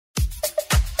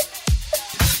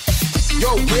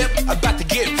Your whip about to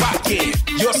get rockin'.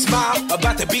 Your smile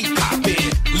about to be poppin'.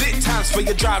 Lit times for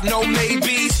your drive, no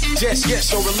maybes. Just yes,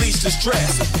 so release the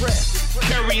stress.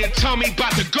 Carrie and Tommy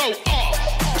about to go off.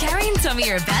 Carrie and Tommy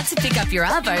are about to pick up your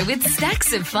arvo with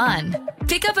stacks of fun.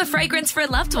 Pick up a fragrance for a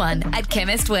loved one at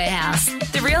Chemist Warehouse.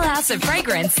 The real house of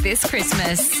fragrance this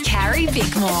Christmas. Carrie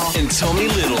Bickmore. And Tommy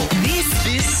Little.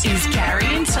 This is Carrie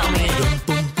and Tommy.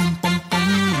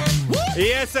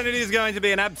 Yes, and it is going to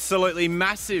be an absolutely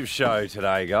massive show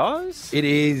today, guys. It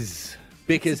is.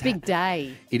 Because It's a big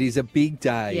day. It is a big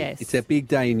day. Yes. It's a big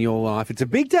day in your life. It's a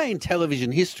big day in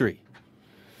television history.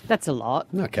 That's a lot.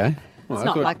 Okay. Well, It's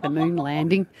not like the moon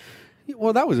landing.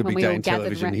 Well, that was a when big we day all in gathered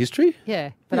television around- history.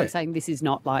 Yeah, but Yeah. I'm saying this is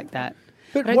not like that.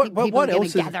 But I don't what- think but people what are going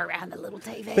else to is- gather around the little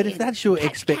TV. But if that's your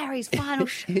Carrie's final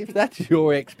show. if that's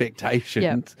your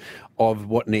expectations of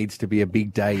what needs to be a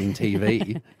big day in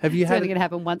TV, have you It's had only going to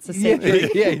happen once a Yeah,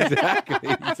 century. yeah,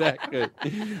 exactly.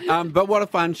 But what a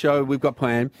fun show we've got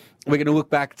planned. We're going to look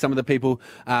back at some of the people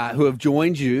who have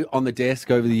joined you on the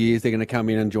desk over the years. They're going to come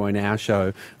in and join our show.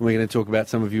 And we're going to talk about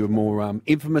some of your more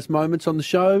infamous moments on the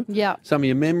show, Yeah. some of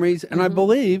your memories, and I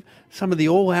believe some of the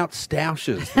all-out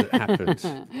stoushes that happened.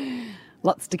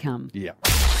 Lots to come. Yeah.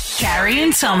 Carrie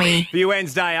and Tommy. For your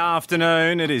Wednesday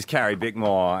afternoon, it is Carrie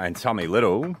Bickmore and Tommy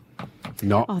Little.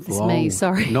 Not Oh, this is long. me.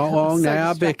 Sorry. Not long So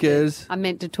now, distracted. Bickers. I'm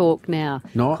meant to talk now.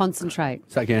 Not- Concentrate.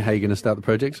 Is that again how you're going to start the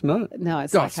project? No. No,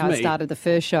 it's Oh, like it's how I me. started the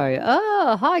first show.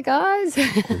 Oh, hi, guys.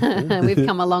 We've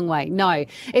come a long way. No,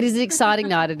 it is an exciting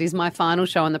night. It is my final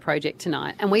show on the project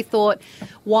tonight. And we thought,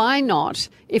 why not?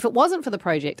 If it wasn't for the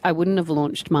project, I wouldn't have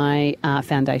launched my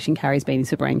foundation, Carrie's Beanies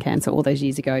for Brain Cancer, all those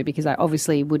years ago, because I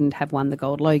obviously wouldn't have won the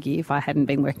Gold Logie if I hadn't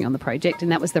been working on the project.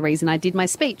 And that was the reason I did my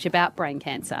speech about brain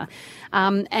cancer.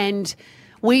 And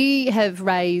we have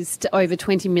raised over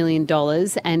 $20 million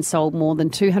and sold more than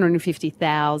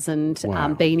 250,000 Wow.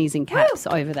 beanies and caps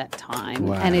over that time.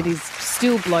 Wow. And it is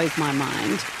still blows my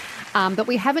mind. But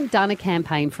we haven't done a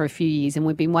campaign for a few years and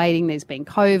we've been waiting. There's been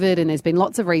COVID and there's been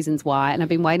lots of reasons why. And I've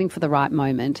been waiting for the right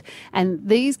moment. And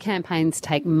these campaigns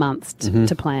take months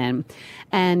to plan.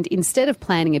 And instead of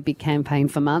planning a big campaign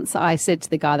for months, I said to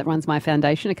the guy that runs my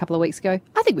foundation a couple of weeks ago,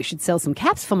 I think we should sell some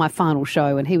caps for my final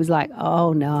show. And he was like,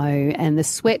 oh no. And the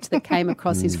sweat that came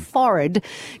across his forehead,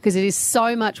 because it is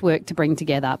so much work to bring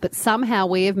together. But somehow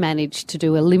we have managed to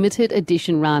do a limited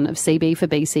edition run of CB for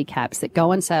BC caps that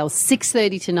go on sale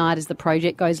 6:30 tonight as the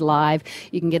project goes live.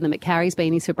 You can get them at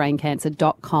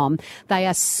carriesbeaniesforbraincancer.com. They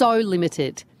are so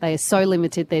limited. They are so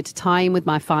limited. They're to tie in with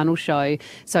my final show.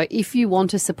 So if you want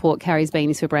to support Carrie's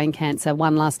Beanies for Brain Cancer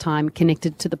one last time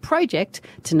connected to the project,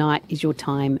 tonight is your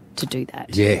time to do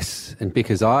that. Yes, and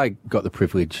because I got the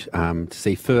privilege to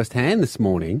see firsthand this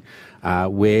morning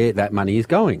where that money is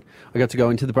going. I got to go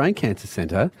into the Brain Cancer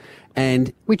Centre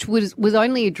and Which was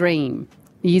only a dream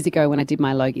years ago when I did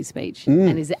my Logie speech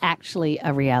and is actually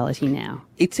a reality now.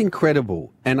 it's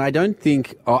incredible. And I don't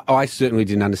think, I certainly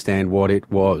didn't understand what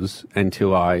it was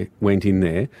until I went in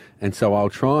there. And so I'll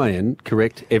try and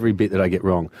correct every bit that I get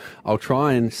wrong. I'll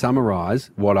try and summarise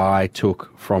what I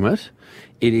took from it.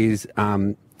 It is...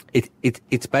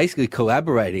 It's basically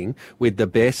collaborating with the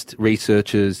best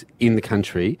researchers in the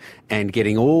country and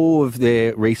getting all of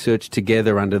their research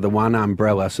together under the one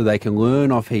umbrella so they can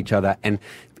learn off each other, and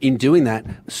in doing that,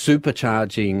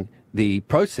 supercharging the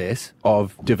process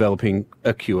of developing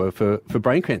a cure for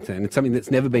brain cancer. And it's something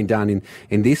that's never been done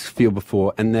in this field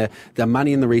before. And the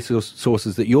money and the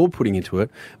resources that you're putting into it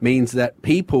means that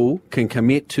people can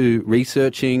commit to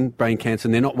researching brain cancer,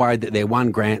 and they're not worried that their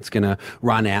one grant's going to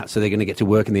run out, so they're going to get to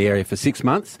work in the area for 6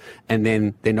 months and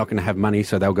then they're not going to have money,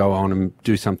 so they'll go on and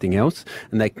do something else.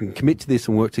 And they can commit to this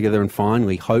and work together and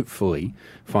finally, hopefully,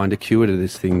 find a cure to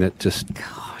this thing that just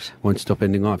won't stop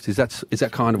ending lives. Is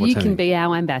that kind of what's You can happening? be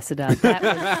our ambassador. That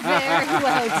was very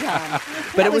well done.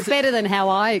 But That it was was- better than how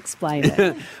I explained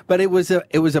it. But it was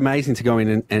amazing to go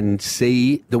in and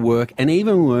see the work and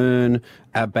even learn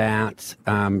about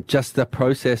just the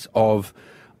process of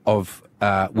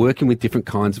working with different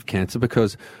kinds of cancer,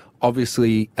 because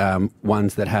obviously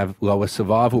ones that have lower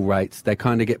survival rates, they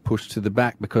kind of get pushed to the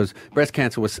back because breast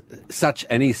cancer was such,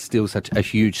 and is still such, a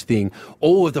huge thing.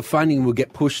 All of the funding will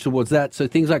get pushed towards that. So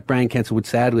things like brain cancer would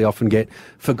sadly often get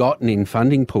forgotten in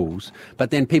funding pools. But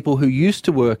then people who used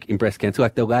to work in breast cancer,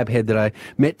 like the lab head that I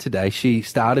met today, she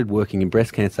started working in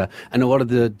breast cancer, and a lot of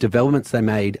the developments they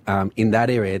made in that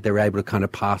area, they were able to kind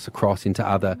of pass across into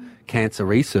other cancer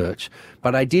research.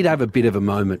 But I did have a bit of a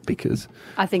moment because...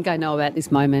 I think I know about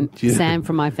this moment. Yeah. Sam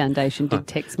from my foundation did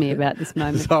text me about this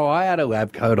moment. So I had a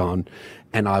lab coat on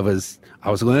and I was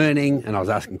learning, and I was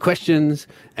asking questions,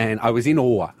 and I was in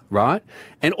awe, right?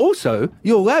 And also,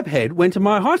 your lab head went to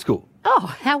my high school.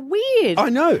 Oh, how weird. I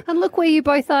know. And look where you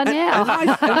both are now.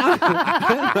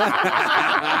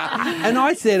 And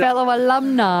I said... Fellow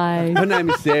alumni. Her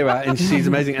name is Sarah, and she's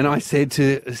amazing. And I said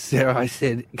to Sarah,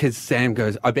 because Sam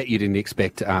goes, I bet you didn't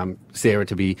expect Sarah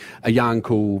to be a young,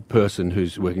 cool person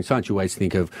who's working science. You always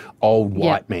think of old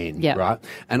white men, right?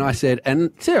 And I said,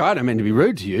 and Sarah, I don't mean to be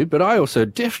rude to you, but I also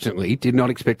definitely did not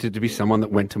expect it to be someone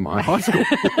that went to my high school.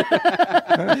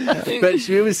 But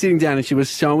she was sitting down and she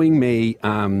was showing me...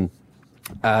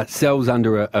 cells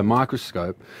under a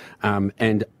microscope,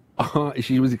 and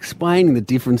she was explaining the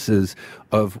differences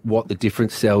of what the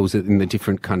different cells are in the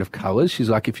different kind of colours. She's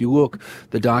like, if you look,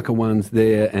 the darker ones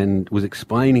there, and was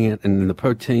explaining it, and the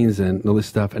proteins and all this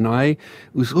stuff. And I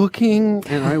was looking,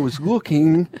 and I was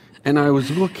looking, and I was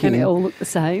looking. And it all looked the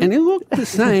same. And it looked the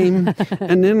same.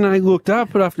 And then I looked up,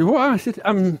 but after a while I said,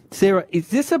 Sarah, is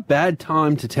this a bad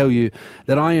time to tell you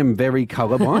that I am very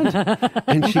colourblind?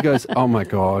 And she goes, oh my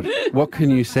God, what can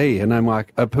you see? And I'm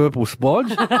like, a purple splodge?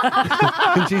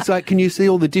 And she's like, can you see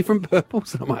all the different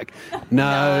purples? I'm like,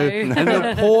 no. And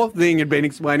the poor thing had been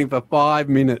explaining for 5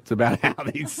 minutes about how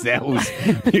these cells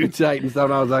mutate and stuff.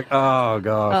 And I was like, oh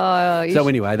gosh. So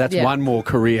anyway, that's one more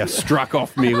career struck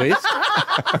off me list.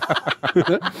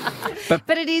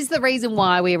 But it is the reason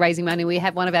why we're raising money. We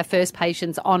have one of our first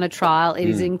patients on a trial. It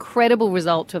is an incredible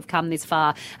result to have come this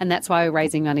far, and that's why we're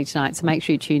raising money tonight. So make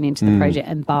sure you tune into the project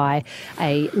and buy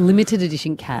a limited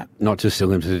edition cap. Not just a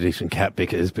limited edition cap,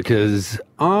 because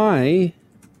I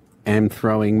am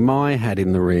throwing my hat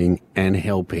in the ring and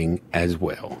helping as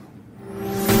well.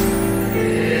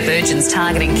 Virgin's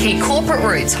targeting key corporate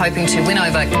routes, hoping to win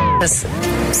over Qantas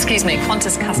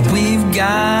customers. We've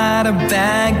got a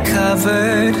bag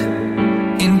covered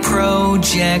in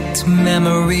project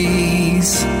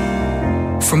memories,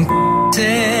 from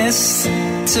Qantas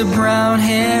to brown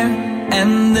hair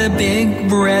and the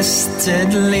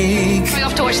big-breasted leak. Coming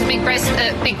off to watch the big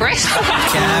breast.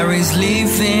 Carrie's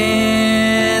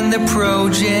leaving the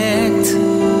project,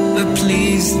 but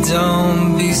please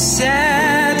don't be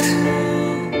sad,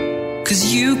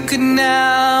 'cause you can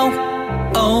now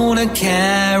own a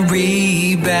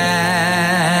carry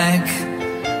bag.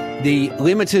 The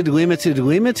limited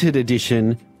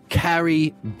edition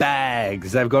carry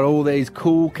bags. They've got all these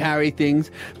cool carry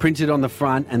things printed on the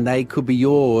front, and they could be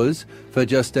yours for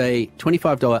just a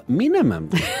 $25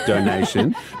 minimum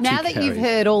donation. Now that you've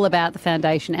heard all about the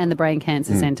foundation and the Brain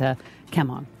Cancer Centre, come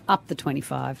on, up the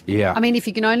 25. Yeah. I mean, if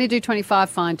you can only do 25,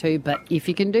 fine too, but if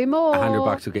you can do more...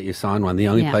 $100 will get you signed one. The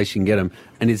only place you can get them.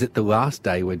 And is it the last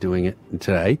day we're doing it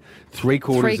today?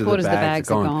 Three-quarters of the bags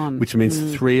are gone. Which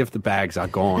means 3 of the bags are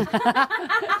gone.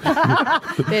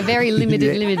 They're very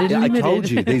limited. I told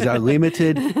you, these are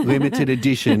limited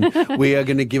edition. We are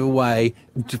going to give away,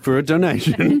 for a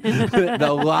donation,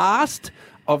 the last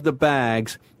of the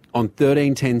bags on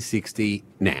 131060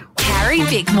 now. Carrie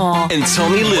Bickmore And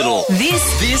Tommy Little.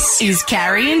 This is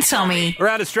Carrie and Tommy.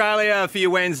 Around Australia for your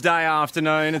Wednesday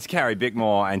afternoon, it's Carrie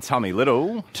Bickmore and Tommy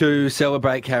Little. To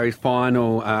celebrate Carrie's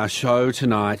final show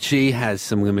tonight, she has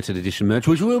some limited edition merch,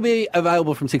 which will be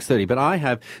available from 6:30. But I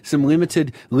have some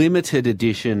limited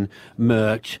edition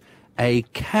merch, a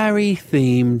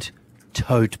Carrie-themed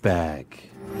tote bag.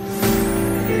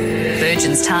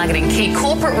 Virgin's targeting key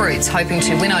corporate routes, hoping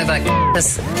to win over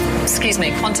Qantas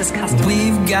customers.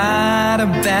 We've got a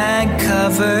bag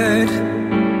covered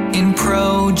in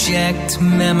project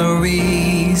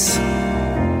memories,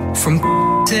 from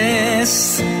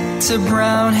Qantas to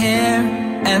brown hair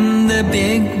and the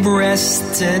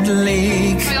big-breasted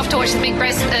leak. Coming off to watch the big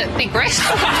breast.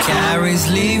 Carrie's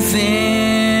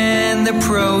leaving the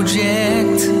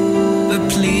project, but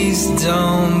please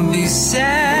don't be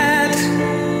sad,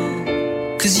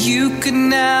 'cause you can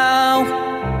now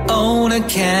own a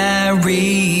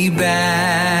carry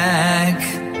bag.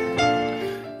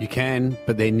 You can,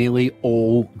 but they're nearly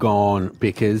all gone,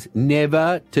 because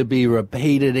never to be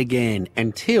repeated again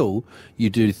until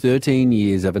you do 13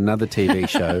 years of another TV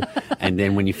show, and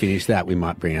then when you finish that, we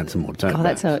might bring out some more tote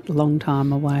bags. That's a long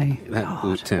time away. That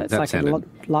That's like a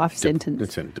life sentence.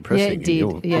 That sounded depressing. Yeah, it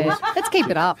did. Yeah. Let's keep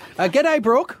it up. G'day,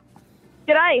 Brooke.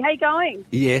 G'day, how you going?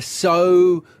 Yes,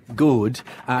 so good.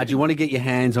 Do you want to get your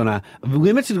hands on a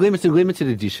limited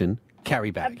edition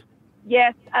carry bag?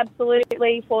 Yes,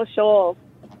 absolutely, for sure.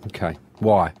 Okay.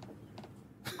 Why?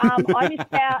 I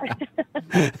missed out.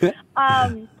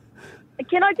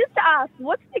 can I just ask,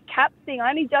 what's the cap thing? I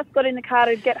only just got in the car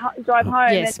to drive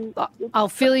home. Yes, and I'll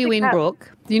fill you in, cap?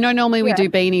 Brooke. You know, normally we Yeah. do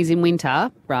beanies in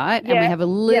winter, right? And we Yeah, have a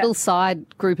little yeah.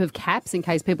 side group of caps in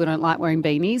case people don't like wearing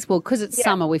beanies. Well, because it's Yeah.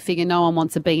 summer, we figure no one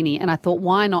wants a beanie. And I thought,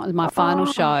 why not, in my final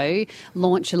show,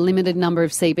 launch a limited number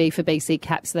of CB for BC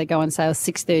caps. So they go on sale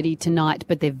 6:30 tonight,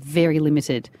 but they're very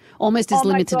limited. Almost as Oh,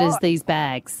 my limited as God. these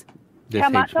bags. They're How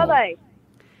much heaps are more. they?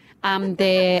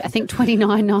 They're, I think,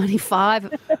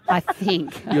 $29.95, I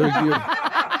think.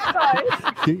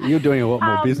 You're doing a lot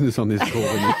more business on this call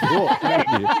than you thought, aren't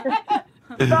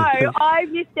you? So I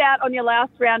missed out on your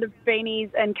last round of beanies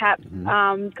and caps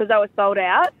because they were sold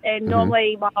out. And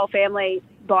normally my whole family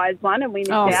buys one, and we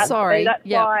missed Oh, out. sorry. So that's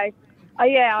Yep. why. Oh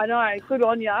yeah, I know. Good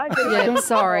on you. Yeah,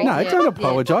 sorry. No, Yeah, don't yeah.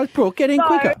 apologise, Brooke. Get in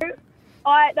quicker.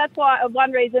 That's why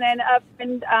one reason, and a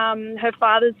friend, her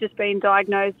father's just been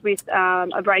diagnosed with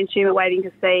a brain tumour, waiting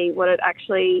to see what it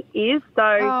actually is. So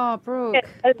Oh, Brooke. yeah,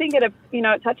 I think it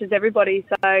touches everybody.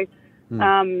 So,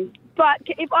 but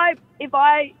if I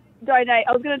donate,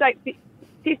 I was going to donate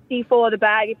 50 for the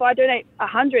bag. If I donate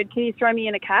 100, can you throw me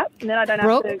in a cap, and then I don't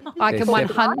Brooke, have to? I can They're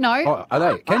 100. No. Oh, are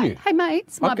they? Can you? Hey, mate,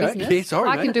 it's my Okay. business. Yeah, sorry,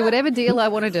 I mate. can do whatever deal I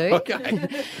want to do. Okay.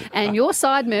 And your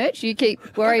side merch, you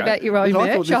keep worrying about your own I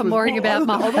thought merch. this I'm was- worrying about I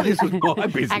thought mine. this was my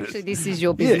business. Actually, this is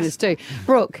your business too.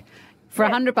 Brooke, for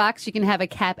 $100, you can have a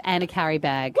cap and a carry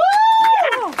bag.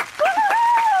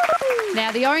 Now,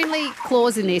 the only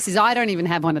clause in this is I don't even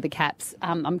have one of the caps.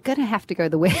 I'm going to have to go to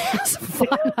the warehouse and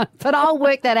find one. But I'll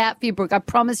work that out for you, Brooke. I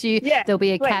promise you Yeah, there'll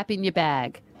be a sweet. cap in your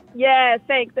bag. Yeah,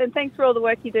 thanks, and thanks for all the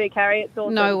work you do, Carrie. It's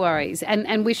awesome. No worries.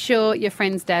 And wish your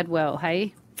friend's dad well,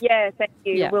 hey? Yeah, thank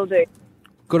you. Yeah. Will do.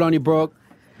 Good on you, Brooke.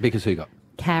 Because who you got?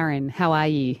 Karen, how are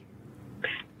you?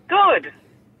 Good.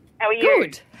 How are you?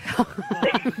 Good.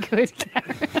 Good,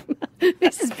 Karen.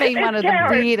 This has been one of the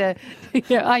Karen. weirder.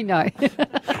 Yeah, I know.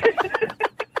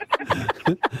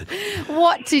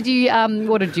 What did you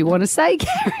want to say,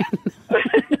 Karen?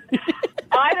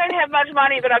 I don't have much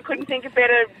money, but I couldn't think of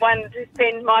better one to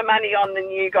spend my money on than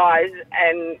you guys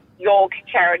and your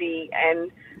charity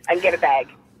and get a bag.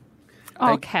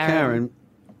 Oh, Hey, Karen,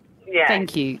 Yeah.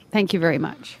 Thank you. Thank you very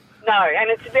much. No, and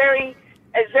it's very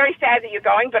sad that you're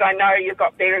going, but I know you've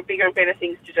got bigger and better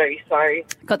things to do. So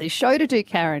Got this show to do,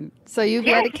 Karen. So you'll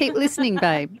be able to keep listening,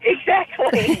 babe.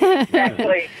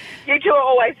 exactly. You two are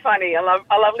always funny. I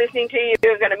love listening to you.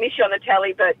 I'm going to miss you on the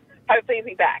telly, but hopefully you'll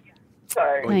be back. So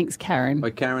Thanks, Karen.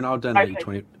 Wait, Karen, I'll donate you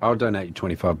Okay. I'll donate you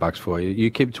 $25 for you. You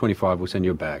keep 25, we'll send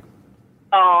you a bag.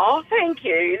 oh, thank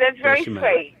you. That's very Bless you,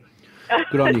 mate. sweet.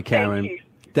 Good on you, Thank Karen. you.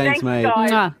 Thanks, mate.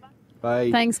 guys. Mwah.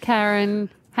 Bye. Thanks, Karen.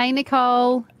 Hey,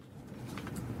 Nicole.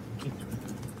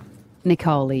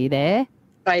 Nicole, are you there?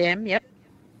 I am, yep.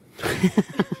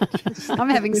 I'm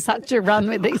having such a run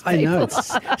with these people. I know,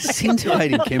 it's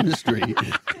scintillating chemistry.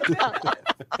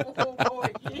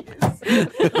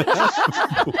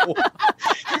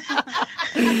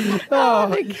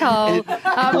 Nicole.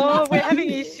 Oh, we're having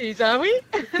issues, are we?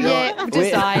 Yeah,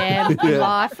 just I am in Yeah.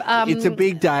 life. It's a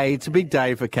big day. It's a big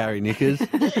day for Carrie Knickers.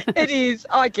 It is.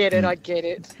 I get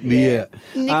it. Yeah.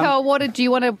 Nicole, do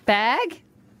you want a bag?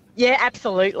 Yeah,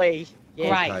 absolutely.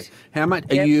 Yeah. Great. Okay. How much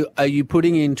are you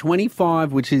putting in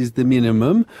 25, which is the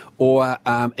minimum, or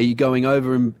are you going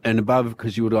over and above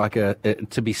because you would like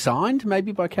to be signed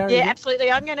maybe by Carrie? Yeah,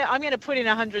 absolutely. I'm gonna put in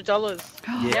 $100.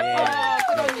 Yeah.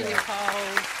 Oh, good on you,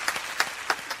 Nicole.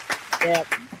 Yep.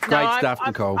 Great stuff,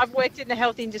 Nicole. I've worked in the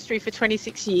health industry for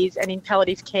 26 years and in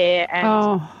palliative care and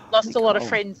Oh, lost a lot of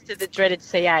friends to the dreaded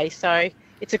CA. So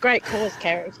it's a great cause,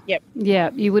 Carrie. Yep.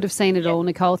 yeah, you would have seen it all,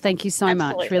 Nicole. Thank you so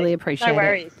much. Absolutely. Really appreciate No it.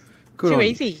 worries. Good Too on you.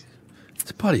 easy.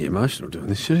 It's bloody emotional doing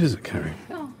this shit, isn't it, Carrie?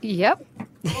 Yep.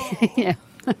 Yeah.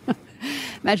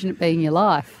 Imagine it being your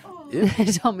life. Yeah.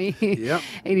 Tommy, Yep.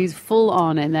 it is full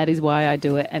on, and that is why I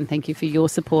do it. And thank you for your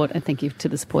support, and thank you to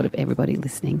the support of everybody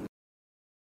listening.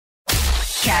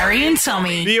 Carrie and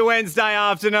Tommy. For your Wednesday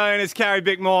afternoon, it's Carrie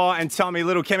Bickmore and Tommy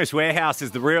Little. Chemist Warehouse is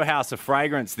the real house of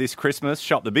fragrance this Christmas.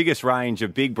 Shop the biggest range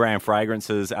of big brand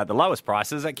fragrances at the lowest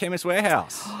prices at Chemist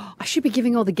Warehouse. I should be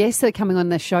giving all the guests that are coming on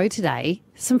the show today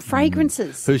some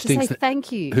fragrances Who to stinks say the-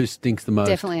 thank you. Who stinks the most?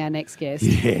 Definitely our next guest.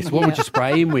 Yes. What would you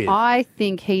spray him with? I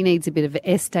think he needs a bit of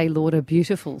Estee Lauder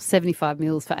Beautiful, 75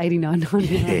 mils for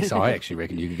 $89.99. Yes, I actually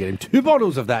reckon you could get him 2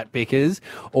 bottles of that, Bickers,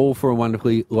 all for a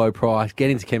wonderfully low price. Get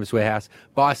into Chemist Warehouse,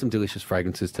 buy some delicious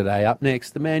fragrances today. Up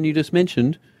next, the man you just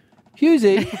mentioned,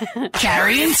 Husey.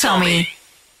 Carrie and Tommy.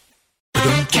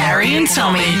 Carrie and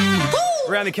Tommy.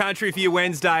 Around the country for your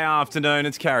Wednesday afternoon,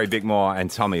 it's Carrie Bickmore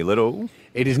and Tommy Little.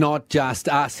 It is not just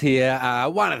us here.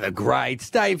 One of the greats,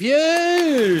 Dave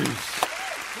Hughes.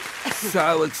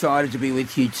 So excited to be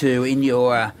with you two in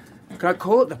your Can I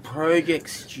call it the Project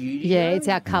Studio? Yeah, it's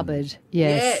our cupboard.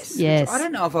 Yes. I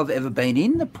don't know if I've ever been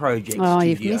in the Project Studio. Oh,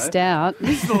 you've missed out.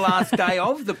 This is the last day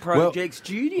of the Project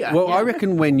Studio. Well, I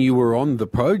reckon when you were on the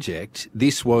project,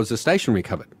 this was a stationary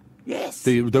cupboard. Yes.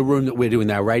 The room that we're doing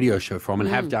our radio show from and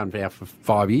have done now for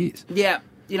 5 years. Yeah.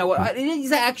 You know what? It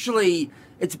is actually...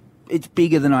 It's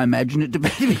bigger than I imagined it to be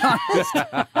honest.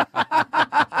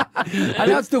 I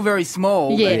know it's still very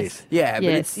small. Yes. But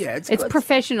it's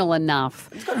professional enough.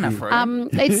 It's got enough room.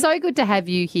 It's so good to have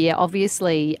you here.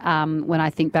 Obviously, when I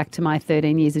think back to my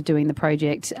 13 years of doing the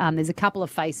project, there's a couple of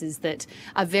faces that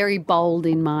are very bold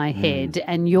in my head,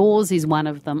 and yours is one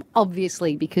of them,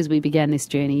 obviously, because we began this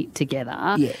journey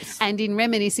together. Yes. And in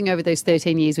reminiscing over those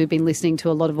 13 years, we've been listening to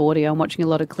a lot of audio and watching a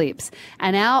lot of clips.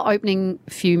 And our opening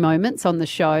few moments on the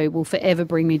show will forever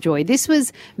bring me joy. This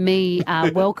was me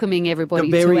welcoming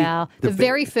everybody to the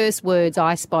very first words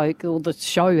I spoke, or the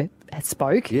show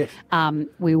spoke. Yes.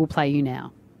 We will play you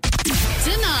now.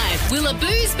 Tonight, will a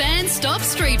booze ban stop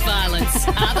street violence?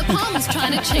 Are the Poms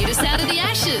trying to cheat us out of the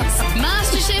Ashes?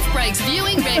 MasterChef breaks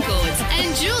viewing records,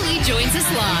 and Julie joins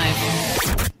us live.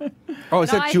 Oh,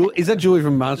 is that Julie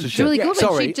from MasterChef? Julie Goodman,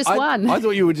 Sorry, she just won. I thought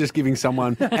you were just giving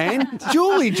someone, and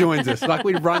Julie joins us. Like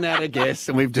we've run out of guests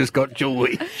and we've just got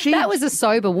Julie. That was a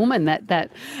sober woman, and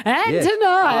Yes.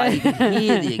 tonight. You can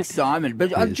hear the excitement.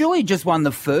 But Julie just won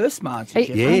the first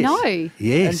MasterChef. I know.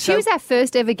 Yes. She was our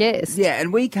first ever guest. Yeah,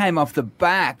 and we came off the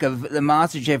back of the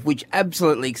MasterChef, which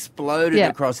absolutely exploded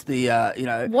across the,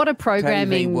 What a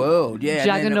programming TV world. Yeah,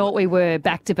 juggernaut we were,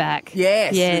 back to back.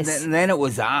 Yes. And then it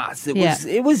was us.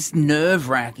 It was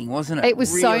nerve-wracking, wasn't it? It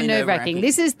was really so nerve-wracking.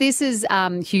 This is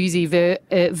Hughesy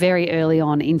very early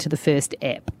on into the first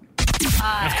ep.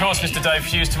 And of course, Mr. Dave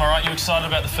Hughes, to my right. You excited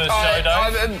about the first show, Dave?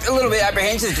 I'm a little bit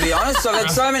apprehensive, to be honest. I've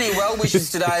had so many well wishes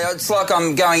today. It's like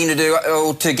I'm going in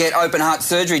to get open heart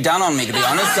surgery done on me, to be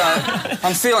honest. So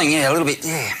I'm feeling a little bit.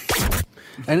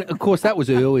 And, of course, that was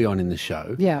early on in the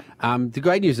show. Yeah. The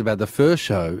great news about the first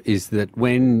show is that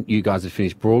when you guys had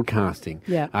finished broadcasting,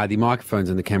 the microphones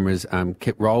and the cameras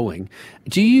kept rolling.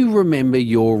 Do you remember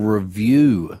your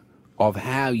review of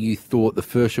how you thought the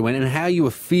first show went and how you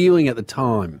were feeling at the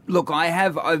time? Look,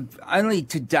 I've only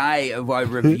today have I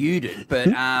reviewed it, but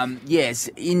yes,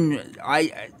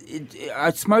 I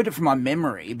smote it from my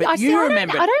memory. But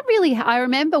remember? I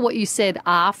remember what you said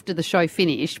after the show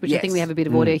finished, which I think we have a bit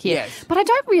of audio here. Yes. But I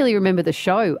don't really remember the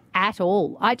show at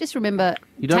all. I just remember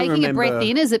taking a breath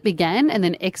in as it began and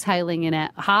then exhaling in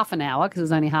half an hour, because it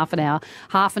was only half an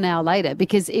hour later,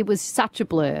 because it was such a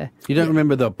blur. You don't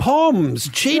remember the Poms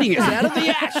cheating us out of the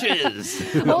Ashes?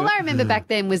 All I remember back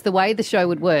then was the way the show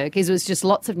would work is it was just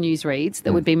lots of news reads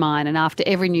that would be mine, and after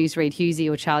every news read, Hughesy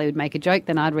or Charlie would make a joke,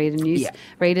 then I'd read a news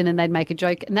read, and then they'd make a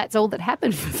joke, and that's all that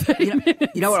happened for 30 minutes.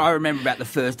 You know what I remember about the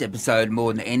first episode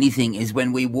more than anything is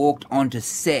when we walked onto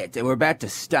set, and we're about to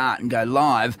start and go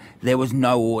live, there was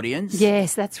no audience.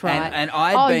 Yes, that's right. And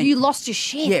you lost your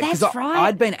shit. Yeah, that's right.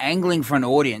 I'd been angling for an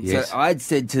audience. Yes. So I'd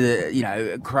said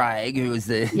to Craig, who was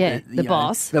the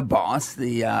boss,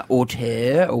 the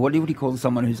auteur, or what do you call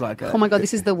someone who's like a... Oh my God,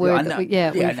 this is the word that we've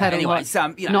had a lot.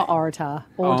 Not orator.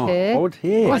 Auteur.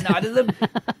 Auteur. The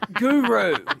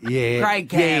guru. Yeah. Craig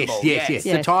Campbell. Yes.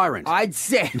 The tyrant. I'd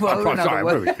said...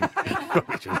 I'd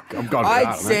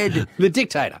said... The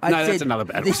dictator. That's another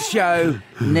bad one. This show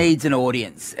needs an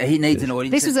audience. He needs an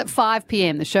audience. This was at 5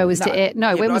 p.m. The show was to air.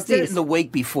 No, when was I said this? it in the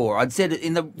week before. I'd said it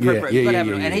in the...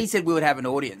 And he said we would have an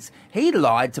audience. He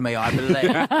lied to me, I believe.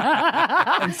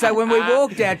 And so when we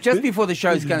walked out, just before the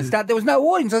show's going to start, there was no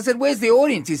audience. I said, where's the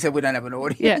audience? He said, we don't have an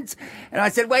audience. Yeah. And I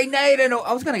said, we need an audience.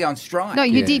 I was going to go on strike. No,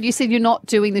 you did. You said you're not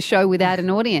doing the show without an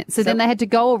audience. So then they had to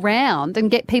go around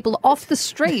and get people off the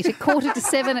street at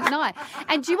 7:45 at night.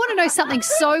 And do you want to know something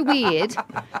so weird?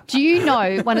 Do you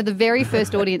know one of the very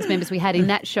first audience members we had in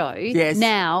that show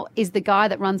now is the guy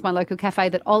that runs my local cafe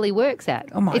that Ollie works at.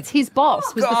 It's his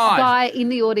boss. Was the guy in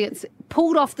the audience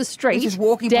pulled off the street just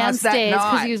walking downstairs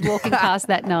because he was walking past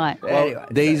that night. Well, anyway,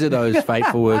 these are those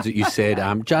fateful words that you said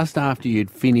just after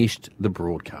you'd finished the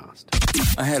broadcast.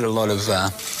 I had a lot of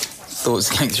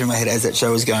thoughts going through my head as that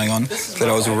show was going on that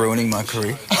I was ruining my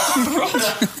career.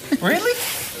 Really?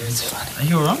 It's funny. Are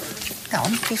you all right? No,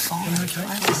 I'm fine.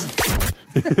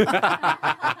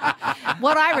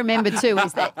 What I remember too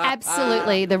is that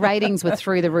absolutely the ratings were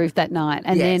through the roof that night,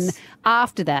 and then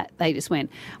after that they just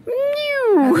went.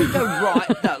 Right.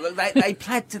 No, look,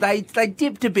 they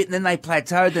dipped a bit and then they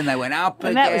plateaued, then they went up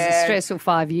And again. that was a stressful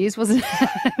 5 years, wasn't it?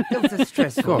 It was a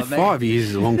stressful. God, 5 years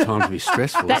is a long time to be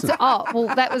stressful. That's isn't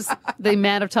it? that was the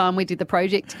amount of time we did the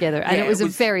project together, and Yeah, it was it a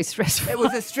was- very stressful. It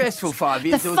was a stressful 5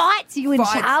 years. The There was fights you and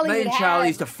Charlie Me would and Charlie have.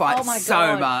 used to fight Oh my so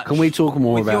God. much. Can we talk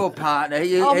more with about? your partner? Oh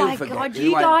He'll my forget. God, He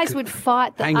you won't- guys would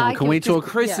fight. The Hang on, can we argument.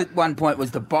 talk? Chris at one point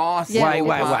was the boss. Yeah.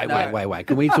 Wait.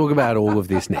 Can we talk about all of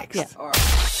this next? Yeah.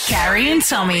 Carrie and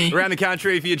Tommy. Around the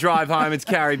country for your drive home, it's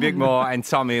Carrie Bickmore and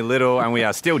Tommy Little, and we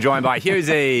are still joined by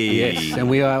Hughesy. Yes, and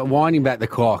we are winding back the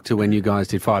clock to when you guys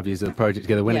did 5 years of the project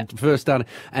together, when it first started,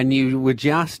 and you were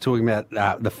just talking about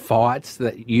the fights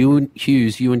that you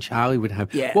and Charlie would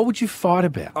have. Yeah. What would you fight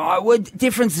about?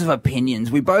 Differences of opinions.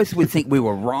 We both would think we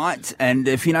were right, and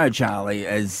if you know Charlie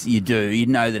as you do, you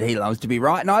know that he loves to be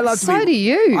right, and I love to be. So do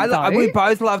you, though. We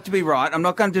both love to be right. I'm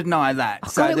not going to deny that.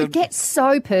 God, it would get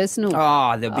so personal.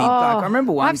 there'd be. Like, I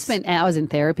remember once. I've spent hours in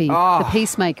therapy. Oh. The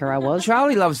peacemaker I was.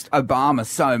 Charlie loves Obama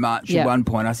so much. Yeah. At one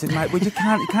point, I said, "Mate, it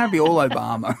can't be all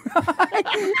Obama.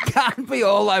 Can't be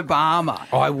all Obama."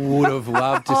 I would have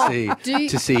loved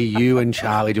to see you and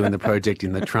Charlie doing the project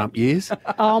in the Trump years.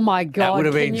 Oh my God! That would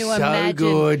have can been you so imagine?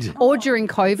 good. Or during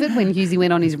COVID when Hughesy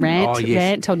went on his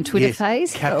rant on Twitter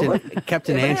phase. Captain Well,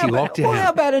 how Anti-Lockdown.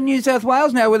 about in New South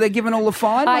Wales now, where they're giving all the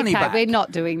fine money Okay, back? we're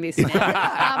not doing this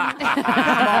now.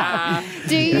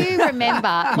 Do you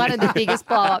remember one of the biggest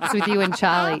blow-ups with you and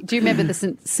Charlie? Do you remember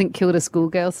the St Kilda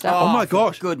schoolgirl stuff? Oh my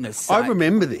gosh! Goodness, I sake.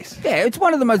 remember this. Yeah, it's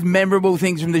one of the most memorable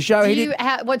things from the show.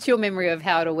 What's your memory of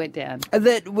how it all went down?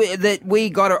 That we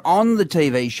got her on the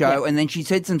TV show, and then she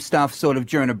said some stuff sort of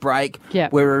during a break where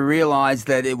we realised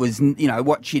that it was,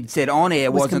 what she'd said on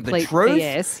air wasn't the complete truth.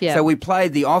 BS, yeah. So we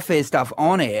played the off-air stuff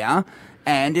on air,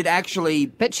 and it actually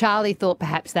But Charlie thought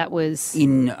perhaps that was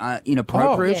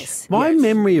inappropriate. yes. My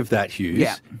memory of that,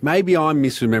 Hughes, maybe I'm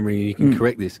misremembering and you can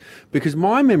correct this, because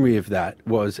my memory of that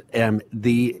was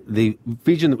the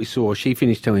vision that we saw, she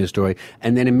finished telling a story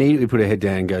and then immediately put her head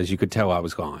down and goes, you could tell I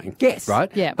was lying. Yes.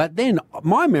 Right? Yeah. But then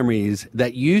my memory is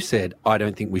that you said, I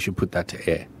don't think we should put that to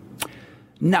air.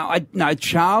 No,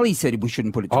 Charlie said we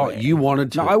shouldn't put it to air. You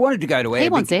wanted to? No, I wanted to go to air. He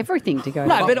wants everything to go.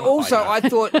 No, to but also I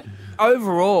thought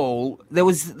overall there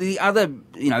was the other,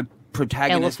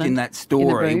 protagonist Elephant in that in the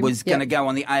story room. was going to go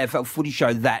on the AFL Footy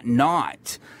Show that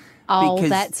night. Oh, Because-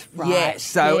 that's right. Yeah,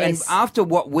 so Yes. and after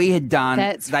what we had done,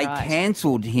 That's they right.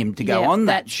 cancelled him to go Yeah, on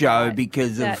that that's show right.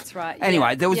 because of. That's right. Anyway,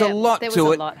 Yeah. there was Yeah, a lot there was to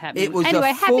a it. lot happening. It was Anyway,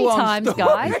 a happy full-on times, story.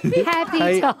 guys.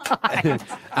 Happy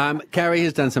times. Carrie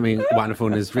has done something wonderful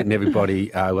and has written everybody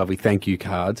lovely thank you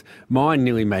cards. Mine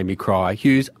nearly made me cry.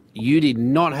 Hughes, you did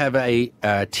not have a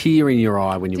tear in your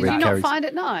eye when you Did read you not Carrie's. find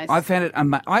it nice? I found it.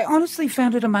 I honestly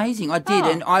found it amazing. I did,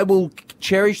 and I will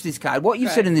cherish this card. What you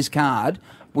said in this card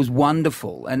was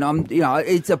wonderful, and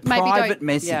it's a Maybe private don't-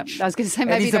 message. yeah, I was going to say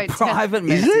maybe it is don't a tell- private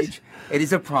Is it? message. It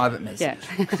is a private message.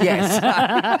 Yeah.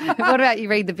 Yes. What about you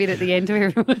read the bit at the end to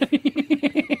everybody?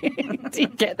 Do you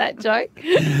get that joke?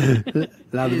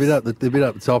 No, the bit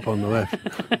up the top on the left.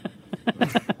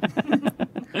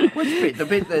 Which bit? The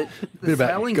bit that the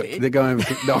smelling bit. They're going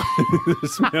the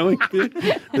smelling bit.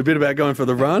 The bit about going for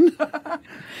the run.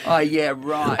 Oh yeah,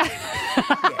 right.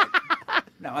 Yeah.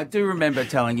 No, I do remember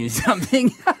telling you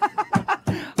something.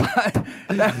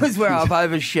 That was where I've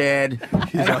overshared.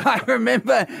 And I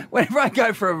remember whenever I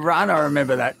go for a run, I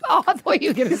remember that. Oh, I thought you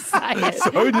were going to say it.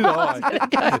 So did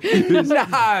I. No, Hughes,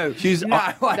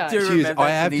 I do Hughes, remember. I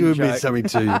have to admit something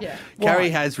too. Yeah. Carrie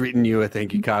has written you a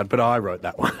thank you card, but I wrote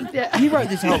that one. Yeah. You wrote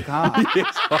this whole card.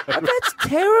 Yes, That's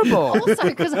terrible. Also,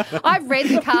 because I've read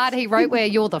the card he wrote where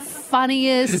you're the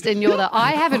funniest and you're the.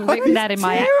 I haven't written that in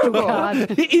my actual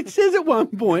card. It says at one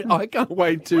point, I can't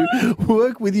wait to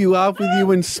work with you, laugh with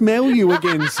you, and smell you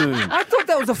again soon. I thought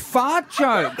that was a fart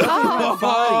joke.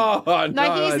 Oh, No,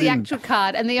 here's I the didn't. actual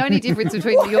card, and the only difference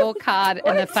between your card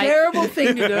and the fake. Terrible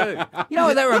thing to do. You know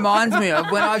what that reminds me of?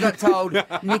 When I got told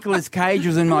Nicolas Cage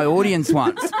was in my audience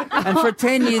once. And for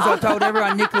 10 years I told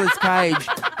everyone Nicolas Cage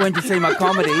went to see my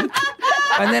comedy.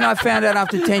 And then I found out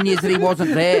after 10 years that he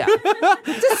wasn't there.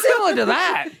 Just similar to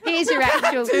that. Here's your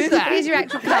actual. do that. Here's your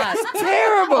actual card.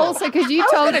 Terrible. Also, because you I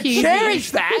was told going to Hughesy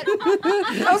cherish that.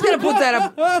 I was going to put that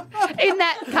up. in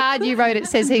that card you wrote. It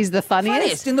says he's the funniest.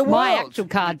 Funniest in the My world. actual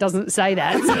card doesn't say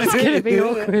that, so it's going to be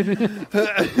awkward.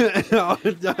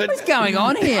 What's going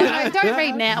on here? No, don't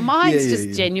read now. Mine's Yeah, just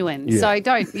yeah. genuine, Yeah. so you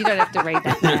don't have to read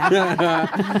that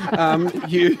now.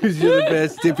 Hughes, you're the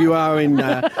best. If you are in,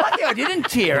 I didn't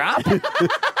tear up.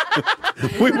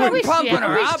 We I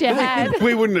wish you had.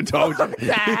 We wouldn't have told you.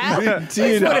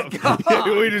 Teared up.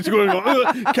 Yeah, we just going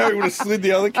on. Carrie would have slid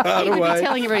the other card You would away. be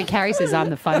telling everybody Carrie says I'm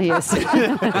the funniest. Could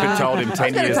have told him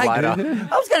 10 years later.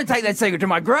 I was going to take that secret to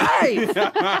my grave.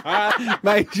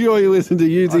 Make sure you listen to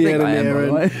UZ think and I am,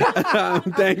 Aaron.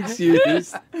 Thanks,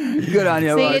 Hughes. Good on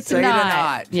you. See Ross. you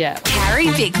tonight. Yeah. Carrie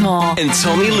Bickmore. And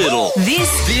Tommy Little.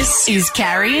 This is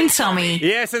Carrie and Tommy.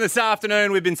 Yes, and this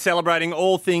afternoon we've been celebrating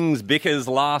all things Bicker's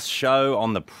last show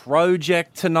on the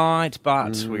project tonight,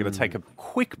 but we're going to take a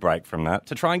quick break from that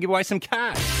to try and give away some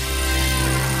cash.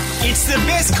 It's the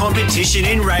best competition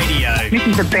in radio. This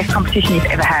is the best competition you've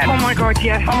ever had. Oh my God,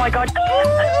 yes. Oh my God.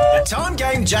 The Time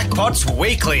Game Jackpots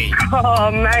Weekly. Oh,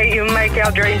 mate, you make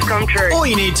our dreams come true. All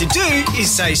you need to do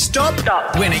is say stop,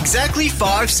 when exactly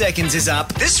 5 seconds is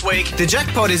up. This week, the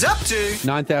jackpot is up to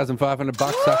 $9,500,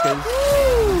 suckers.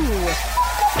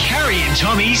 Carrie and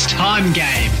Tommy's Time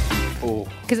Game.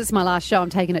 Because it's my last show, I'm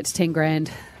taking it to 10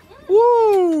 grand.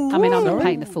 Woo! I mean, I'm not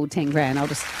paying the full 10 grand. I'll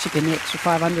just chip in the extra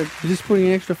 500. You're just putting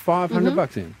an extra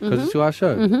 $500 in because it's your last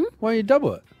show. Why don't you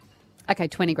double it? Okay,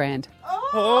 20 grand.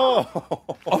 Oh,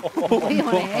 Be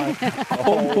on air.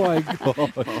 oh my God.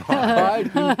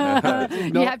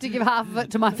 You have to give half of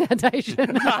it to my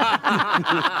foundation.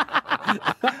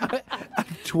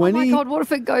 20? Oh my God, what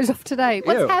if it goes off today?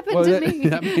 What's happened to me?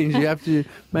 That means you have to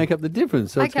make up the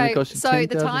difference. So it's going to Okay, cost you so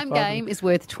the time $10,500. game is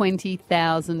worth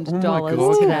 $20,000 Oh my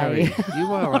God, today. Carrie,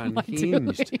 you are What am I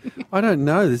unhinged. doing? I don't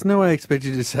know. There's no way I expect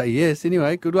you to say yes.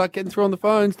 Anyway, good luck getting through on the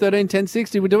phones. 13 10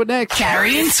 60. We'll do it next.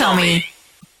 Carrie and Tommy.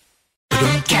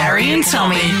 Carrie and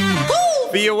Tommy.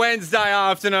 For your Wednesday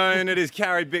afternoon, it is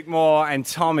Carrie Bickmore and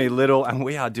Tommy Little, and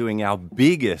we are doing our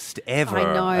biggest ever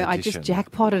I know, I just edition.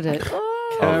 jackpotted it.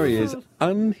 Carrie is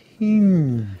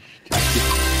unhinged.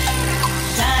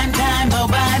 Time,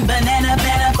 bovine, banana,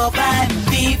 bovine,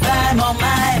 B5 on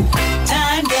mine.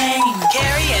 Time game,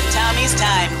 Carrie and Tommy's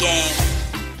time game.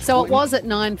 So it was at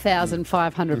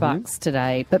 $9,500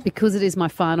 today, but because it is my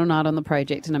final night on the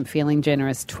project and I'm feeling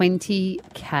generous,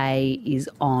 $20K is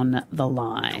on the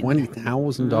line.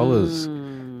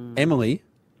 $20,000. Emily,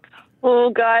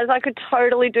 Well, guys, I could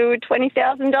totally do with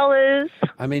 $20,000.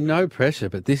 I mean, no pressure,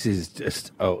 but this is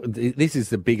just, this is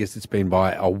the biggest it's been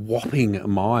by a whopping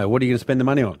mile. What are you going to spend the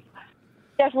money on?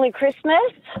 Definitely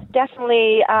Christmas.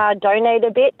 Definitely donate a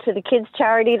bit to the kids'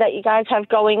 charity that you guys have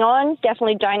going on.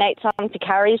 Definitely donate some to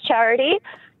Carrie's charity.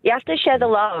 You have to share the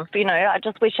love, you know. I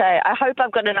just wish I hope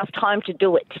I've got enough time to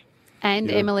do it. And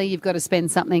Emily, you've got to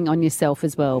spend something on yourself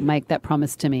as well. Make that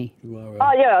promise to me.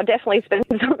 Oh, yeah, I'll definitely spend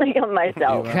something on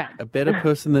myself. You are a better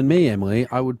person than me, Emily.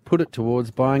 I would put it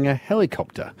towards buying a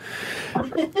helicopter.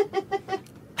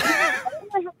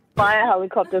 Buy a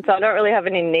helicopter, so I don't really have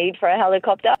any need for a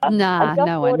helicopter. Nah, I just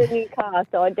no bought one. a new car,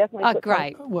 so I definitely Oh, put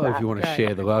great. Well, if you want to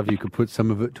share the love, you could put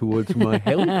some of it towards my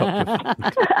helicopter.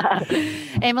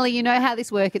 Emily, you know how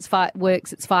this works. It's 5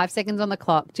 seconds on the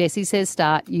clock. Jessie says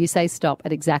start. You say stop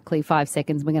at exactly 5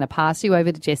 seconds. We're going to pass you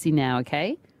over to Jessie now,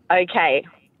 okay? Okay.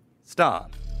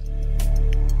 Start.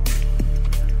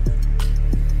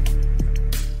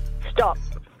 Stop.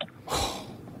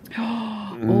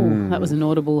 Oh, that was an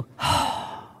audible.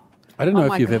 I don't know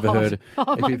Oh if you've my ever God. heard.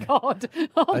 Oh, if my you've- God.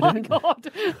 Oh, my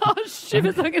God. Oh,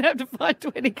 shivers. I'm going to have to find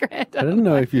 20 grand. I don't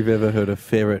know if you've ever heard a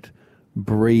ferret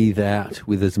breathe out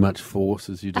with as much force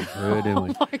as you just heard,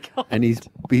 Emily. Oh, my God. And he's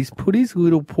put his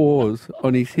little paws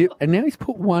on his hip, and now he's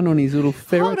put one on his little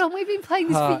ferret. Hold on, we've been playing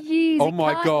this heart. for years. Oh It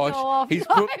my can't gosh! go off. He's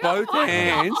No, put both oh my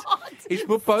hands. God. He's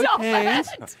put both Stop hands.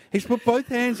 it. He's put both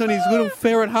hands on his little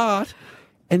ferret heart.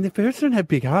 And the ferrets don't have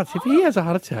big hearts. If he has a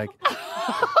heart attack,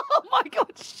 Oh, my God.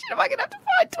 Shit, am I going to have to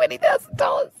find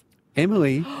 $20,000?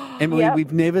 Emily, Yep.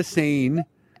 we've never seen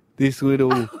this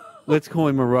little, let's call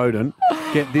him a rodent,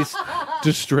 get this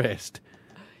distressed.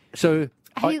 So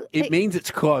it means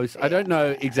it's close. I don't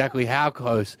know exactly how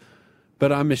close,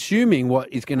 but I'm assuming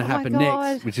what is going to happen God.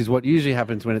 next, which is what usually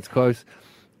happens when it's close,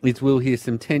 is we'll hear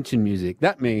some tension music.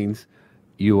 That means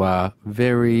you are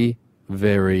very,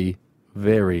 very,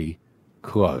 very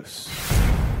close.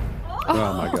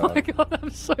 Oh my God. Oh, my God. I'm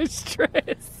so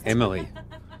stressed. Emily.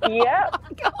 Yep.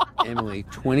 Emily,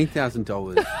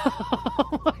 $20,000.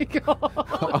 Oh, my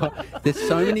God. There's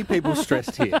so many people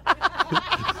stressed here.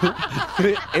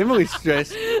 Emily's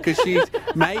stressed because she's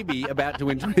maybe about to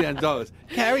win $20,000.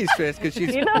 Carrie's stressed because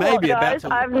she's You know maybe what, about guys?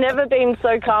 to. I've never been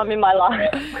so calm in my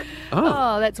life.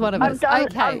 Oh, that's one of us. I've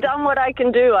done what I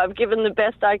can do. I've given the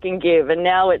best I can give, and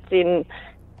now it's in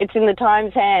the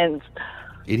Times' hands.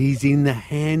 It is in the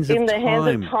hands of In the time. hands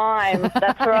of time.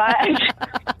 That's right.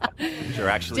 You're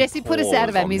actually Jesse, put us out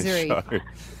of our paused on this misery. show.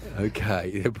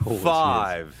 Okay. yeah, pause,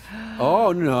 5, yes.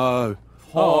 Oh, no.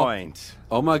 point.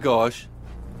 Oh my gosh.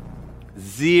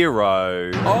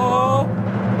 0. Oh.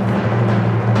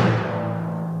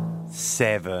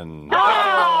 7. Thank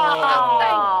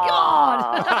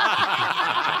God.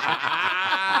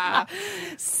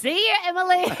 See you,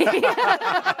 Emily.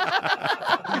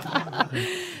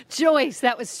 Joyce,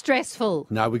 that was stressful.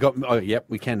 No, we got. Oh, yep,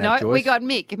 we can have No, Joyce. we got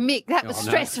Mick. Mick, that was no.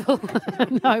 stressful.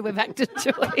 No, we're back to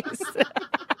Joyce.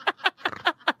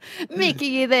 Mick, are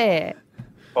you there?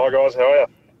 Hi guys, how are you?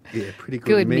 Yeah, pretty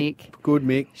Good, Mick. Good,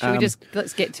 Mick. Should we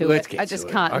let's get to let's it? get I just to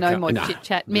it. can't. I No can't- more no, chit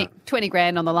chat. Mick, 20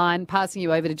 grand on the line. Passing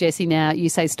you over to Jesse now. You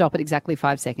say stop at exactly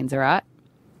 5 seconds. All right.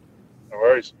 No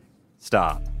worries.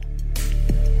 Start.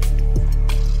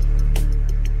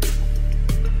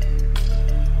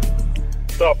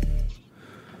 Stop.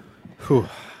 Whew.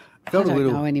 I Felt a don't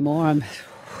little. know anymore. I'm.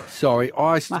 Sorry,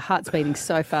 My heart's beating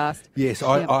so fast. Yes,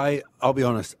 Yep. I'll be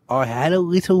honest. I had a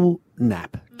little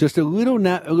nap, just a little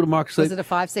nap, a little micro sleep. Was it a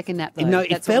 5 second nap though? No,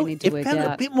 That's it felt what we need to work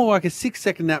a out. bit more like a 6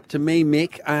 second nap to me,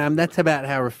 Mick. That's about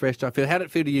how refreshed I feel. How did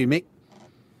it feel to you, Mick?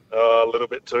 A little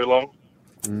bit too long.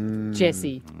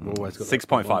 Jesse. Always got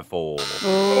 6.54.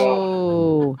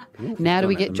 Oh. Now do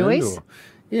we done get at the moment, Joyce? or-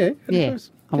 Yeah. Yeah.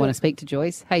 I want to speak to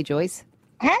Joyce. Hey, Joyce.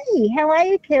 Hey, how are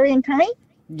you, Kerry and Tommy?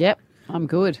 Yep, I'm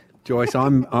good. Joyce,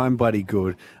 I'm bloody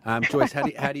good. Joyce,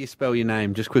 how do you spell your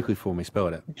name? Just quickly for me, spell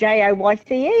it out. Joyce. Oh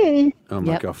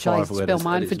my Yep. God, Shall I 5 letters.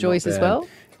 spell mine That for is Joyce not as bad. well?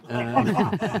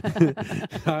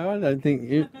 No, I don't think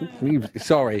you.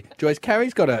 Sorry, Joyce.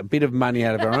 Carrie's got a bit of money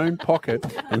out of her own pocket,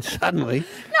 and suddenly.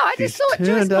 No, I just she's thought Joyce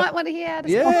turned up- might want to hear how to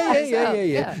spell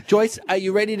Yeah. herself. Joyce, are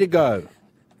you ready to go?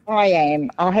 I am.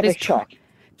 I'll have There's a shot.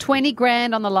 20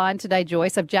 grand on the line today,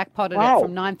 Joyce. I've jackpotted Wow. it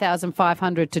from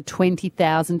 $9,500 to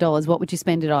 $20,000. What would you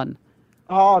spend it on?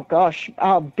 Oh, gosh.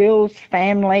 Bill's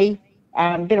family,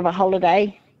 bit of a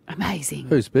holiday. Amazing.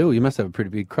 Who's Bill? You must have a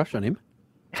pretty big crush on him.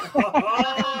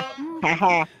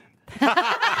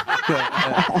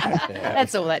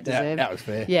 That's all that deserved. That was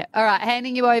fair. Yeah. All right.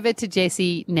 Handing you over to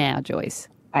Jesse now, Joyce.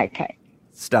 Okay.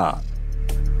 Start.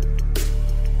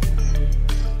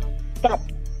 Stop.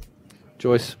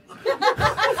 Joyce.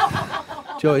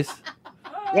 Joyce,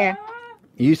 Yeah.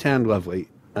 you sound lovely.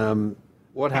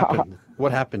 What happened?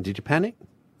 What happened? Did you panic?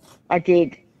 I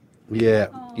did. Yeah,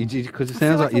 you did because it I feel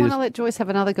sounds like like I you want to just. let Joyce have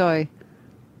another go.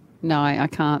 No, I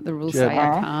can't. The rules say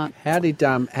I can't.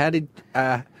 How did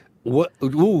what?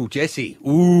 Ooh, Jesse.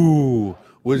 Ooh,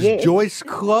 was Yeah. Joyce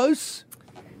close?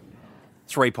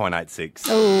 3.86.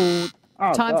 Oh,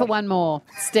 Oh, time for gosh. one more.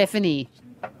 Stephanie.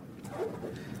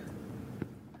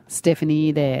 Stephanie,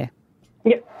 you there?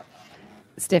 Yep.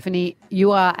 Stephanie,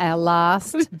 you are our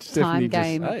last time Stephanie just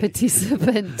game say?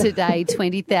 participant today.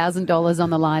 $20,000 on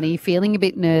the line. Are you feeling a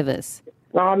bit nervous?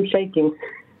 No, I'm shaking.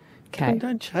 Okay.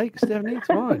 Don't shake, Stephanie. It's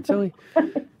fine.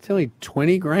 It's only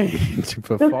 20 grand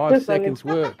for 5 seconds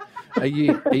work. Are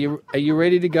you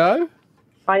ready to go?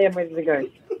 I am ready to go.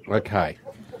 Okay.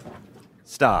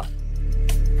 Start.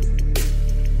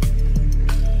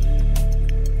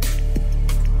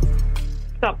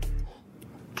 Stop.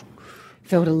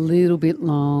 Felt a little bit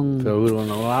long. Felt a little on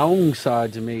the long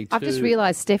side to me, too. I've just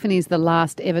realised Stephanie's the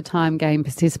last ever time game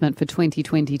participant for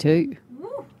 2022.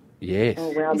 Yes. Oh,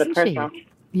 wow, the Isn't she? pressure.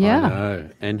 Yeah. I know.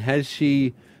 And has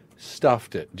she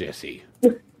stuffed it, Jesse?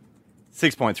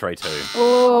 6.32.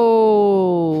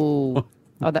 Oh.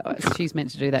 She's meant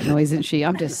to do that noise, isn't she?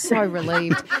 I'm just so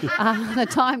relieved. The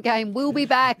time game will be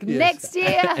back next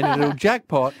year. And it'll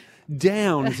jackpot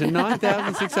down to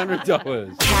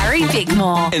 $9,600. Carrie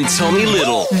Bickmore. And Tommy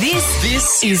Little.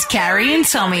 This is Carrie and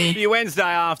Tommy. Your Wednesday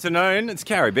afternoon, it's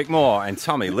Carrie Bickmore and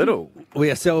Tommy Little.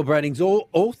 We are celebrating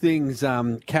all things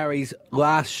Carrie's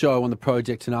last show on the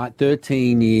project tonight.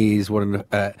 13 years, what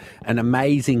an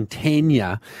amazing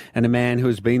tenure, and a man who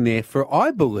has been there for,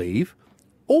 I believe,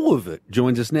 all of it.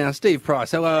 Joins us now, Steve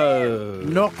Price. Hello.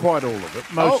 Not quite all of it,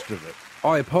 most of it.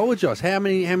 I apologise. How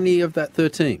many of that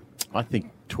 13? I think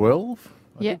 12.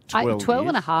 Yeah, 12 12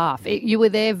 and a half. You were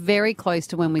there very close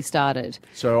to when we started.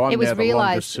 So I'm It was now the realised-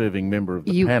 longest serving member of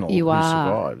the You panel are. who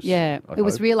survives. Yeah. I It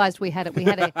was hope. realised we had a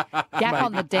gap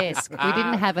on the desk. We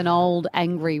didn't have an old,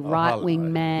 angry,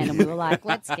 right-wing man. And we were like,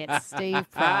 let's get Steve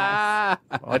Price.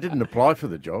 I didn't apply for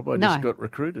the job. I just No. got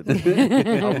recruited.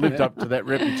 I've lived up to that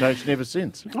reputation ever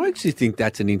since. I actually think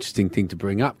that's an interesting thing to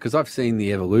bring up because I've seen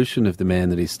the evolution of the man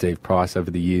that is Steve Price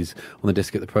over the years on the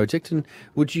desk at the project. And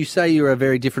would you say you're a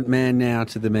very different man now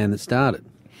to the man that started?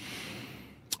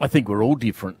 I think we're all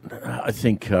different. I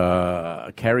think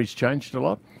Carrie's changed a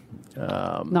lot.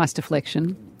 Nice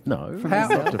deflection. No, From not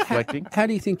yourself. deflecting. How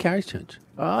do you think Carrie's changed?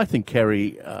 I think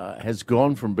Carrie has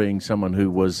gone from being someone who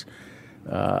was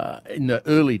in the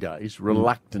early days,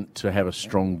 reluctant to have a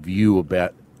strong view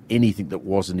about anything that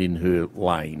wasn't in her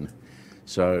lane.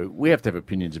 So we have to have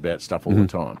opinions about stuff all the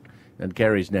time. And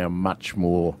Carrie's now much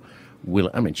more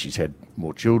willing. I mean, she's had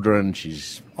more children,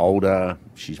 she's older,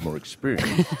 she's more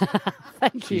experienced.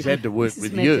 Thank you. She's had to work This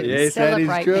with is meant you. to Yes, that is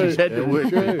celebrate true. She's had to That is work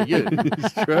true. with you.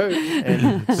 It's true.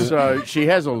 And so she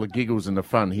has all the giggles and the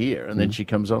fun here, and then she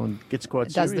comes on and gets quite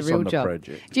Does serious the real on the job.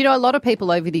 project. Do you know a lot of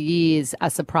people over the years are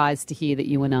surprised to hear that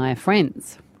you and I are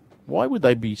friends? Why would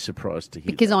they be surprised to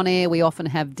hear Because on air we often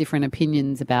have different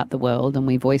opinions about the world and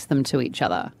we voice them to each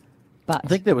other. But I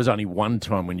think there was only one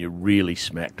time when you really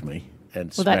smacked me.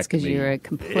 And Well, that's smacked 'cause me you're a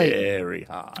complete- very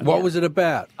hard. What was it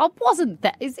about? oh, wasn't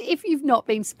that? Is if you've not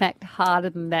been smacked harder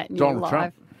than that in your Donald life?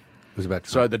 Trump. It was about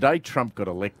So the day Trump got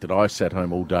elected, I sat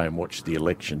home all day and watched the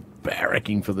election,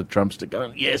 barracking for the Trumps to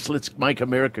go, yes, let's make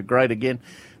America great again.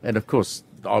 And, of course,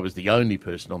 I was the only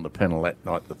person on the panel that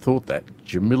night that thought that.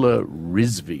 Jamila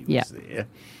Rizvi was there.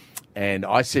 And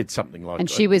I said something like... And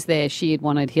she was there. She had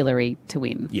wanted Hillary to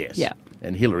win. Yes. Yeah.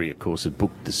 And Hillary, of course, had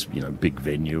booked this, big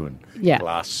venue and Yeah.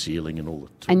 glass ceiling and all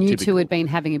the And you typical. two had been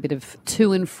having a bit of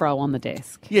to and fro on the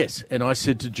desk. Yes, and I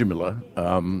said to Jamila,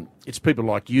 it's people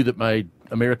like you that made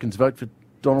Americans vote for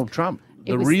Donald Trump,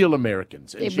 the was- real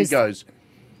Americans. And it she was- goes,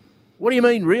 what do you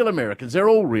mean real Americans? They're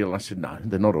all real. I said, no,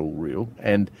 they're not all real.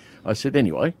 And I said,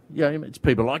 anyway, it's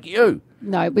people like you.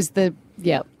 No, it was the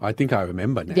I think I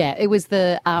remember now. Yeah, it was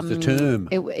the the term.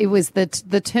 It was the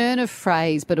turn of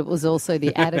phrase, but it was also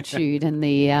the attitude and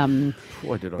the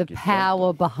Why did I the get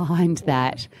power behind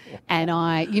that. And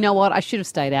you know what? I should have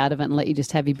stayed out of it and let you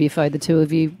just have your biffo, the two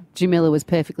of you. Jamila was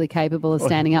perfectly capable of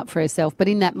standing up for herself, but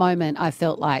in that moment, I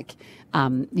felt like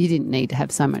you didn't need to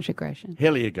have so much aggression.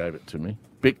 Hellier gave it to me.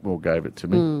 Bickmore gave it to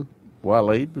me.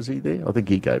 Waleed, was he there? I think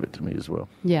he gave it to me as well.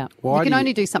 Yeah, Why you can do you-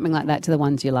 only do something like that to the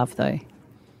ones you love, though.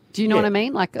 Do you know what I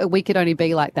mean? Like we could only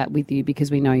be like that with you because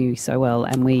we know you so well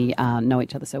and we know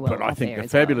each other so well. But I off think air the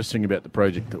as well. fabulous thing about the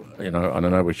project, I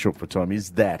don't know we're short for time,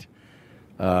 is that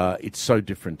it's so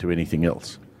different to anything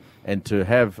else. And to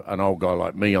have an old guy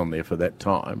like me on there for that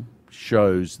time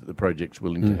shows that the project's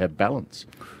willing to have balance.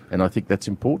 And I think that's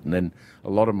important. And a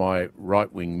lot of my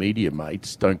right-wing media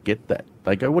mates don't get that.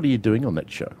 They go, what are you doing on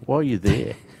that show? Why are you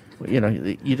there?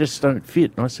 You just don't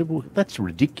fit. And I said, well, that's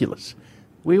ridiculous.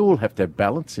 We all have to have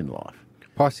balance in life.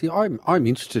 Pricey, I'm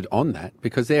interested on that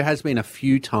because there has been a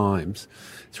few times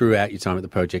throughout your time at the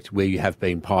project where you have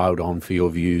been piled on for your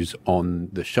views on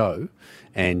the show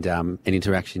and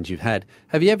interactions you've had.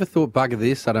 Have you ever thought, bugger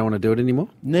this, I don't want to do it anymore?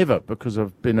 Never, because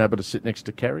I've been able to sit next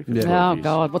to Carrie for 12 Oh years.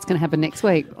 God, what's going to happen next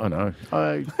week? I know.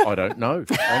 I don't know.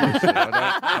 Honestly,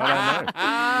 I don't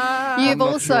know. You've not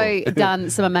also sure. done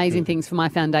some amazing things for my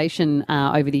foundation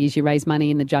over the years. You raise money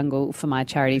in the jungle for my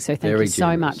charity, so thank Very you so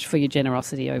generous. much for your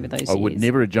generosity over those I years. would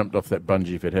never have jumped off that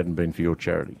bungee if it hadn't been for your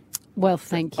charity. Well,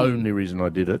 thank you. Only reason I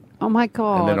did it. Oh my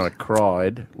God! And then I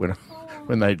cried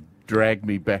when they dragged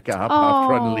me back up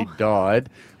after I Oh. nearly died.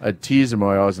 I had tears in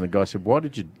my eyes, and the guy said, "Why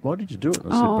did you do it?"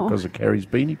 And I said, Oh. "Because of Carrie's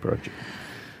beanie project."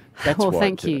 That's well, why I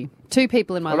thank did you. Two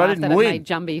people in my Well, I life didn't that win.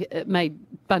 have made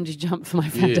bungee jump for my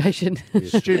foundation. The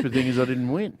stupid thing is I didn't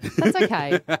win. That's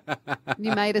okay.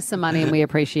 You made us some money and we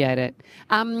appreciate it.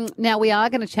 Now, we are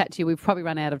going to chat to you. We've probably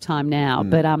run out of time now,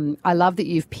 but I love that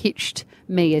you've pitched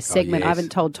me a segment. I yes.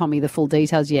 haven't told Tommy the full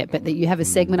details yet, but that you have a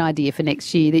segment idea for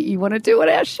next year that you want to do on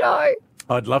our show.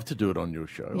 I'd love to do it on your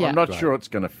show. Yeah. I'm not Great. sure it's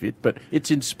going to fit, but it's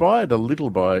inspired a little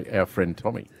by our friend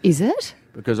Tommy. Is it?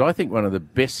 Because I think one of the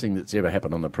best things that's ever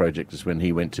happened on the project is when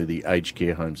he went to the aged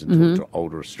care homes and Mhm. talked to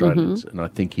older Australians. Mhm. And I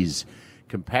think his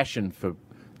compassion for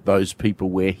those people,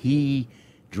 where he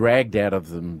dragged out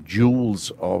of them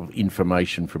jewels of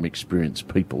information from experienced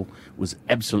people, was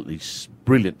absolutely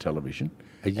brilliant television.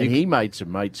 And he made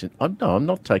some mates. I'm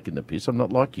not taking the piss. I'm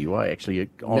not like you. I actually...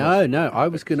 No, I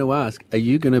was going to ask, are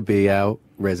you going to be our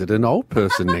resident old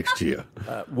person next year?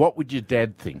 What would your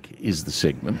dad think is the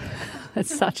segment?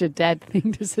 That's such a dad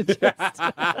thing to suggest.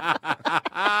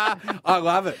 I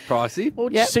love it, Pricey. Well,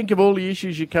 just think of all the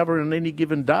issues you cover on any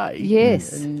given day.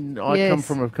 Yes. And I Yes. come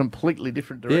from a completely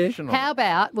different direction. on it. How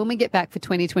about when we get back for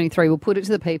 2023, we'll put it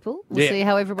to the people. We'll Yeah. see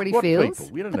how everybody What feels. people?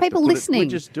 We don't The have to people put it- we listening.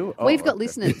 just do it. We've Oh, got okay.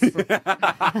 listeners. You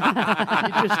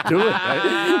just do it,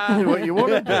 mate. Do what you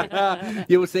want to do.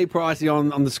 You will see Pricey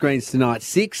on the screens tonight,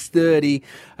 6:30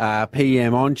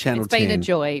 p.m. on Channel It's been 10. a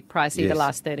joy, Pricey, the Yes.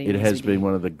 last 30 It years. has been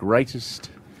one of the greatest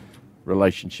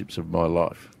relationships of my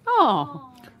life. Oh.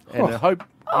 And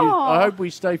I hope we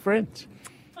stay friends.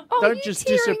 Don't you're just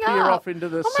tearing disappear up. off into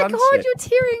the Oh my sunset. God, you're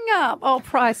tearing up. Oh,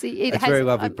 Pricey. That's very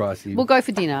lovely, Pricey. We'll go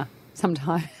for dinner.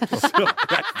 sometime. That's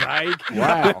vague.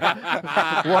 Wow.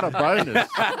 What a bonus.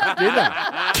 Dinner.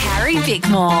 Carrie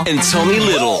Bickmore And Tommy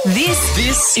Little.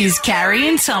 This is Carrie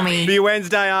and Tommy. For your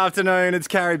Wednesday afternoon, it's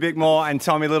Carrie Bickmore and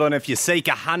Tommy Little. And if you seek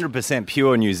 100%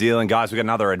 pure New Zealand, guys, we've got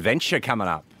another adventure coming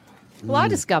up. Well, I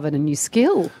discovered a new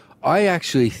skill. I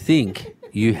actually think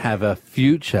you have a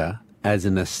future as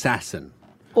an assassin.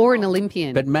 Or an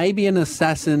Olympian. But maybe an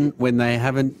assassin when they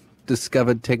haven't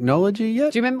discovered technology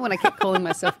yet? Do you remember when I kept calling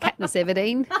myself Katniss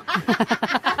Everdeen?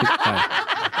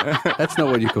 That's not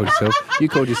what you called yourself. You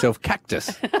called yourself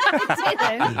Cactus.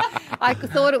 I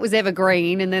thought it was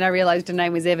Evergreen, and then I realised her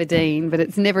name was Everdeen, but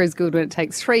it's never as good when it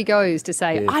takes 3 goes to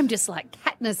say, I'm just like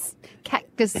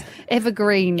Cactus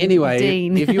Evergreen Anyway,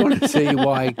 Dean. if you want to see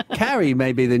why Carrie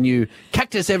may be the new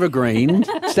Cactus Evergreen,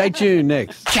 stay tuned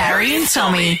next. Carrie and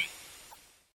Tommy.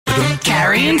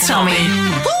 Carrie and Tommy.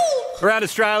 Around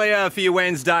Australia for your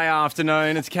Wednesday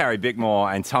afternoon, it's Carrie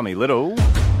Bickmore and Tommy Little.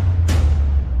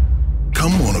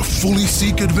 Come on a fully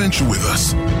Seek adventure with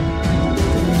us.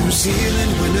 New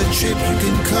Zealand winter trip, you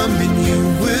can come and you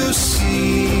will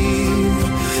see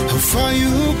how far you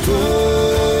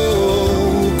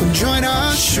go. Come join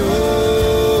our show.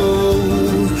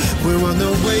 We're on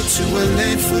the way to a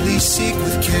land fully Seek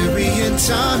with Carrie and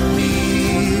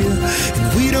Tommy,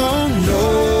 and we don't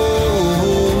know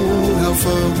how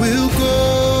far we'll go.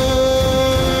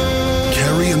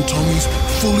 Carrie and Tommy's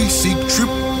fully Seek trip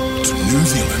to New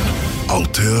Zealand.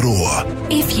 Aotearoa.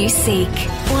 If you seek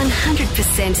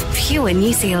 100% pure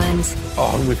New Zealand.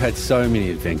 Oh, we've had so many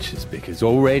adventures because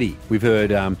already we've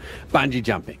heard bungee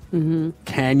jumping,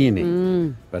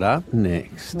 canyoning, but up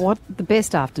next. What the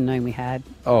best afternoon we had.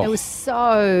 Oh. It was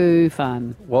so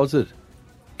fun. Was it?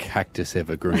 Cactus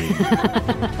Evergreen.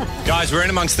 Guys, we're in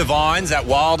amongst the vines at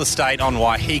Wild Estate on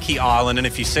Waiheke Island, and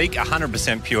if you seek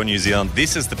 100% pure New Zealand,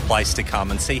 this is the place to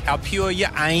come and see how pure your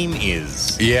aim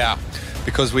is. Yeah,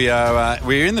 because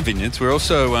we're in the vineyards. We're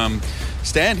also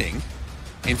standing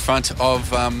in front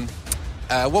of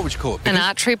what would you call it? An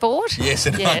archery board? Yes,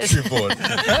 an archery board. Is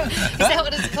that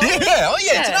what it's called? Yeah,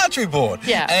 it's an archery board.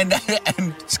 Yeah. And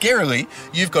scarily,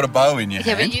 you've got a bow in your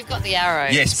hand. Yeah, but you've got the arrow.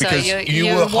 Yes, because so you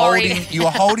you're were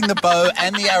holding the bow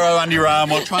and the arrow under your arm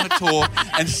while trying to talk,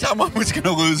 and someone was going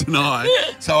to lose an eye.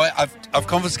 So I've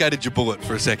confiscated your bullet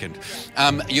for a second.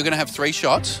 You're going to have 3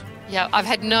 shots. Yeah, I've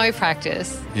had no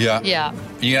practice. Yeah. Yeah. You're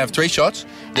going to have 3 shots.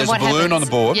 There's a what balloon on the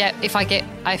board. Yeah, if I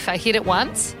hit it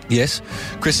once. Yes.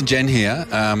 Chris and Jen here,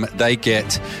 they get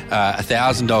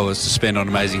 $1,000 to spend on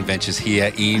amazing adventures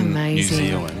here in New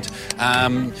Zealand.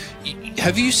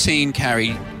 Have you seen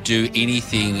Carrie do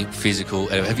anything physical?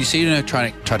 Have you seen her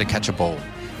try to catch a ball?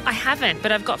 I haven't,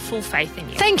 but I've got full faith in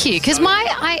you. Thank you, because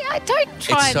I don't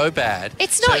try. It's so bad.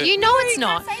 It's not. You know it's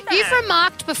not. You've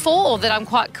remarked before that I'm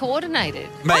quite coordinated.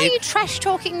 Why are you trash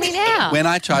talking me now? When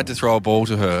I tried to throw a ball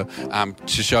to her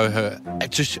to show her,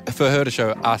 for her to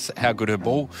show us how good her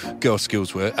ball girl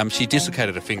skills were, she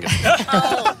dislocated a finger.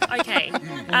 Oh, okay.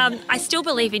 I still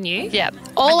believe in you. Yeah.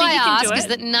 All I think you can ask do is it.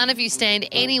 that none of you stand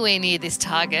anywhere near this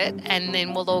target, and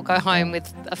then we'll all go home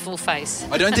with a full face.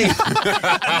 I don't think.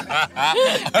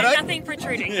 Nothing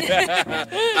protruding.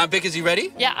 Bickers, you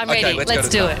ready? Yeah, I'm Okay, ready. let's go Let's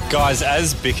to do time. it. Guys,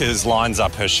 as Bickers lines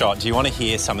up her shot, do you want to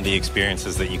hear some of the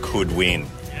experiences that you could win?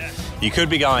 You could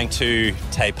be going to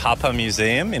Te Papa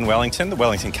Museum in Wellington, the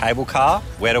Wellington Cable Car,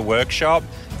 Weta Workshop,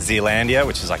 Zealandia,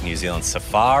 which is like New Zealand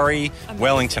Safari,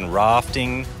 Wellington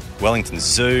Rafting, Wellington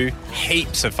Zoo,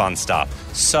 heaps of fun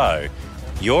stuff. So,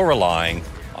 you're relying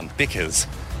on Bickers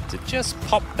to just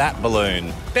pop that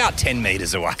balloon about 10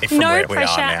 metres away from No where we are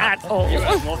pressure now. at all.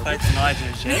 More faith than I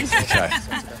do, Shes. Okay.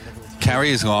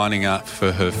 Carrie is lining up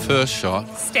for her first shot.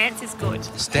 Stance is good.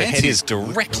 Her head is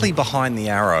directly behind the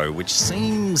arrow, which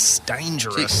seems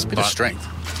dangerous. Jeez, bit of strength.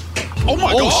 Oh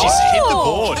my God! She's hit the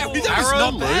board. That was Arrow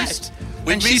not bad. loosed,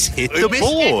 and she's hit the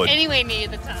board. Anywhere near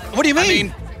the target. What do you mean? I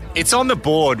mean, it's on the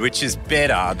board, which is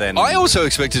better than. I also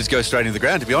expected it to go straight into the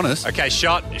ground, to be honest. Okay,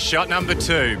 shot number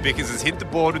 2. Bickers has hit the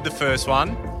board with the first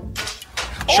one.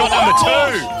 Shot number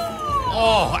 2.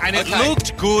 Oh, and it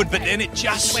looked good, but then it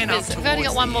just went up. We've only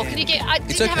got one more. Can you get? I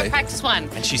didn't have okay. a practice one.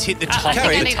 And she's hit the I top think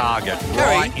of I the need- target,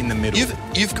 Carrie, right in the middle.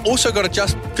 You've also got to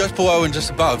just below and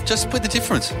just above. Just split the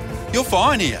difference. You're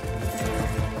fine here.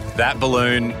 That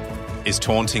balloon is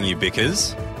taunting you,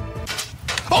 Bickers.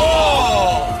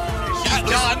 Oh!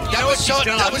 That was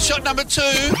shot number 2.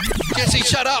 Jesse,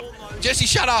 shut up. Jesse,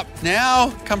 shut up.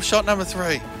 Now comes shot number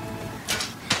 3.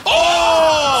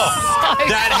 Oh!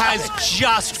 That has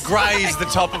just grazed the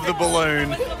top of the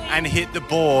balloon and hit the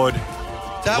board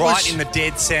in the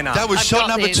dead centre. That was shot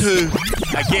number 2.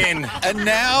 Again. And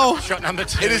now shot number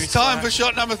 2. it is time for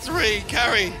shot number 3.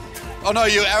 Carrie, Oh, no,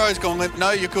 your arrow's gone limp. No,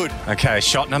 you're good. Okay,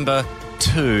 shot number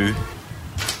 2.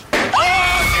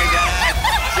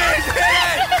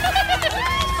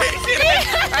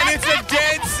 And it's a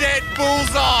dead set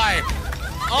bullseye.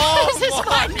 Oh, This is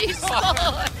my new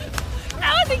sport.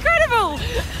 That was incredible.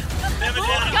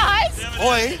 Guys,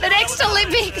 Oi. the next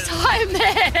Olympics, I'm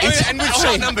there. And with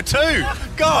shot number 2.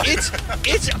 God,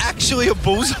 it's actually a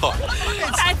bullseye.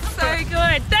 That's so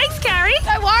good. Thanks, Carrie.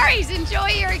 No worries. Enjoy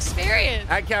your experience.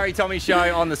 At Carrie Tommy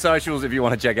Show on the socials if you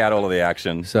want to check out all of the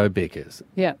action. So, Bickers,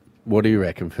 Yeah. what do you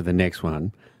reckon for the next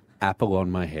one? Apple on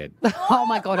my head. Oh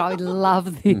my God, I would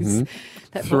love this.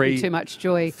 That brought me too much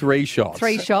joy. 3 shots.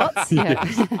 3 shots? Yeah.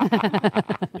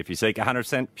 If you seek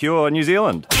 100% pure New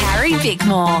Zealand. Carrie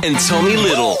Bickmore. And Tommy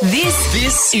Little.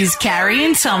 This is Carrie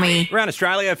and Tommy. Around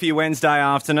Australia for your Wednesday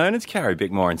afternoon, it's Carrie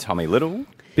Bickmore and Tommy Little.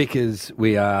 Because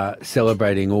we are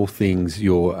celebrating all things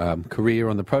your career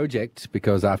on the project,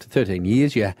 because after 13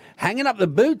 years, you're hanging up the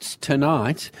boots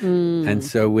tonight. And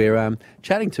so we're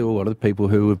chatting to a lot of the people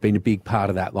who have been a big part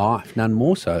of that life, none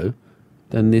more so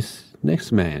than this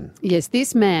next man. Yes,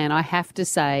 this man, I have to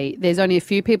say, there's only a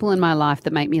few people in my life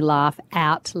that make me laugh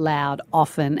out loud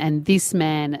often, and this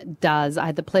man does. I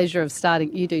had the pleasure of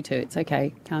starting. You do too. It's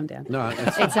okay. Calm down. No,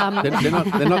 it's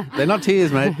they're not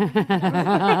tears, mate. They're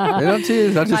not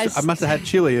tears. I must have had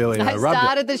chili earlier. I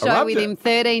started the show with him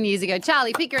 13 years ago.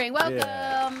 Charlie Pickering,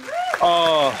 welcome.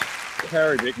 Oh,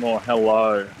 Carrie Bickmore,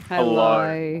 hello.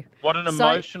 Hello. What an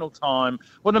emotional time.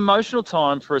 What an emotional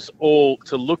time for us all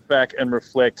to look back and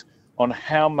reflect on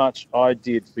how much I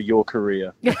did for your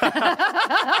career.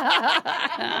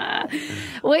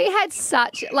 We had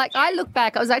such, I look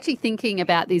back, I was actually thinking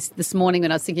about this morning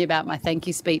when I was thinking about my thank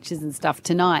you speeches and stuff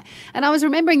tonight, and I was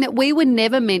remembering that we were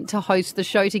never meant to host the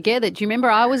show together. Do you remember?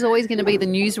 I was always going to be the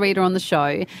newsreader on the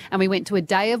show, and we went to a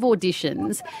day of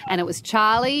auditions, and it was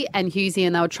Charlie and Hughesy,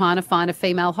 and they were trying to find a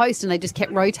female host, and they just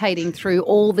kept rotating through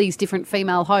all these different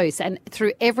female hosts, and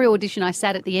through every audition I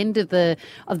sat at the end of the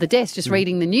desk just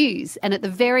reading the news. And at the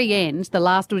very end, the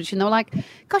last audition, they were like,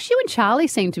 gosh, you and Charlie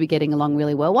seem to be getting along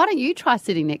really well. Why don't you try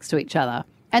sitting next to each other?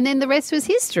 And then the rest was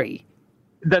history.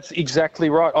 That's exactly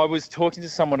right. I was talking to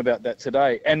someone about that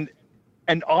today, and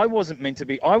I wasn't meant to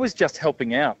be. I was just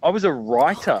helping out. I was a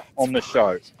writer on the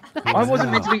show. I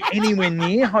wasn't meant to be anywhere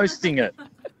near hosting it,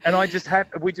 and we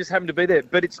just happened to be there.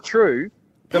 But it's true.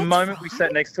 The moment we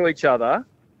sat next to each other,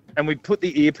 and we put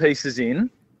the earpieces in,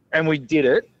 and we did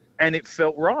it, and it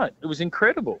felt right. It was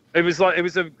incredible. It was a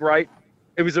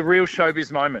real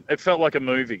showbiz moment. It felt like a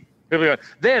movie. People go,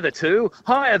 they're the two,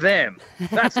 hire them.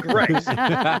 That's great.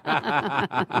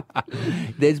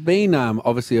 There's been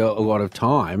obviously a lot of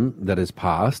time that has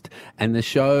passed, and the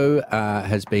show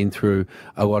has been through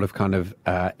a lot of kind of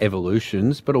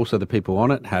evolutions, but also the people on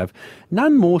it have,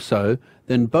 none more so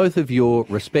than both of your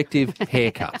respective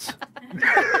haircuts.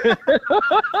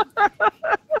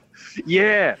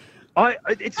 Yeah.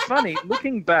 It's funny,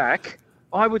 looking back,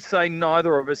 I would say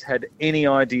neither of us had any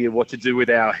idea what to do with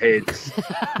our heads.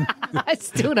 I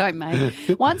still don't,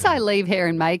 mate. Once I leave hair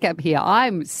and makeup here,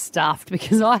 I'm stuffed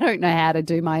because I don't know how to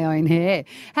do my own hair.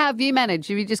 How have you managed?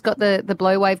 Have you just got the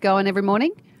blow wave going every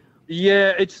morning?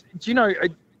 Yeah,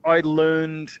 I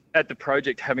learned at the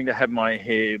project having to have my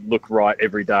hair look right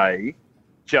every day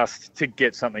just to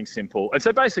get something simple. And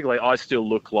so basically I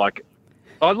look like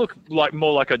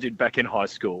more like I did back in high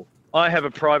school. I have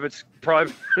a private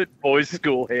boys'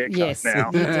 school haircut now,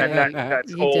 and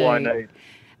that's all I need.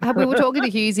 We were talking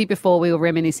to Hughesy before. We were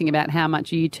reminiscing about how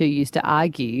much you two used to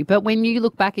argue. But when you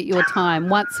look back at your time,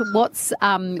 what's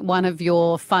one of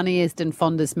your funniest and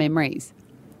fondest memories?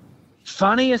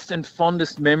 Funniest and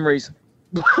fondest memories?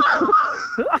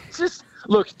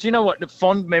 Look, do you know what? The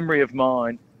fond memory of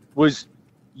mine was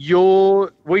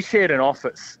we shared an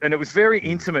office, and it was very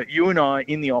intimate, you and I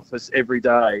in the office every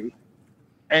day.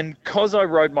 And because I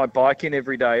rode my bike in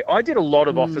every day, I did a lot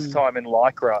of office time in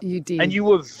Lycra. You did. And you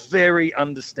were very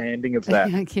understanding of that.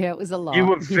 Yeah, it was a lot. You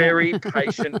were very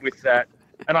patient with that.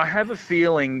 And I have a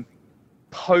feeling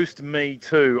post Me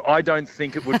Too, I don't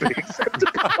think it would be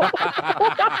acceptable.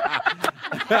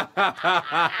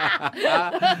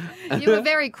 You were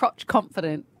very crotch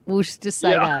confident. We'll just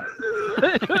say that.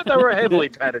 They were heavily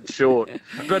padded short.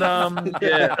 But,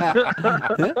 yeah.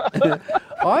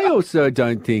 I also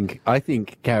don't think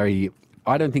Carrie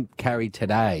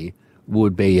today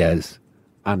would be as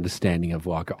understanding of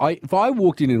Leica. If I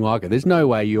walked in Leica, there's no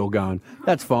way you're going,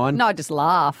 that's fine. No, I just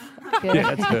laugh.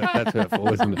 Yeah, that's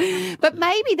hurtful, isn't it? But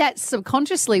maybe that's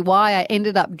subconsciously why I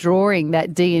ended up drawing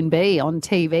that D&B on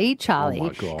TV, Charlie. Oh,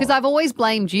 my God. Because I've always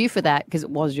blamed you for that because it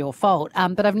was your fault.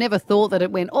 But I've never thought that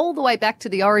it went all the way back to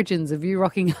the origins of you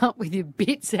rocking up with your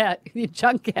bits out, your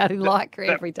junk out in Lycra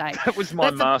every day. That was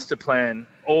my master plan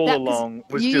all along.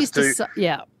 Was you just used to,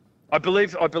 yeah. I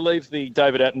believe the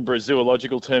David Attenborough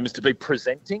zoological term is to be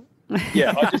presenting.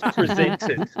 Yeah, I just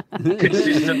presented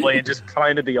consistently and just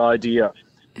painted the idea.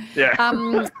 Yeah.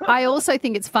 I also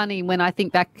think it's funny when I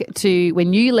think back to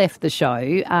when you left the show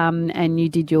and you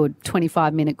did your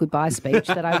 25-minute goodbye speech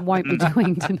that I won't be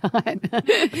doing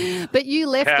tonight. But you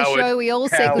left the show, we all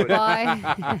said goodbye,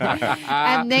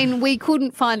 and then we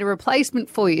couldn't find a replacement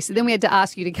for you. So then we had to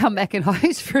ask you to come back and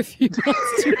host for a few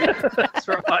months. That's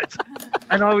right.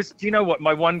 And do you know what?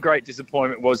 My one great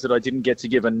disappointment was that I didn't get to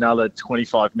give another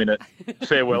 25-minute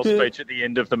farewell speech at the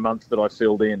end of the month that I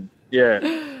filled in. Yeah.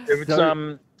 It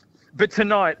was, but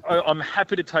tonight, I'm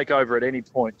happy to take over at any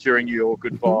point during your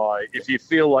goodbye if you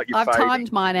feel like you're I've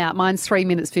timed mine out. Mine's 3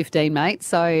 minutes 15, mate.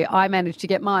 So I managed to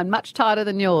get mine much tighter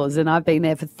than yours, and I've been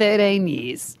there for 13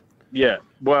 years. Yeah.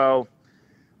 Well,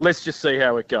 let's just see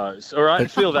how it goes. All right?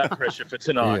 Feel that pressure for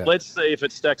tonight. Yeah. Let's see if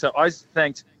it stacks up. I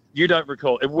thanked, you don't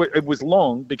recall, it was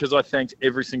long because I thanked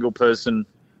every single person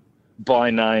by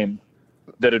name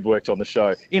that had worked on the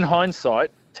show. In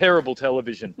hindsight, terrible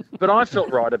television, but I felt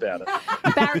right about it.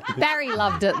 Barry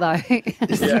loved it, though.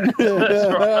 Yeah,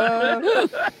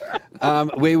 that's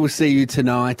right. We will see you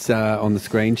tonight on the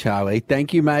screen, Charlie.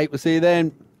 Thank you, mate. We'll see you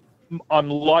then. I'm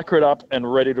lycra'd up and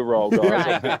ready to roll,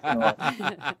 guys.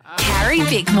 Carrie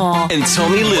Bickmore And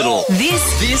Tommy Little.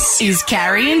 This is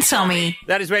Carrie and Tommy.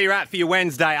 That is where you're at for your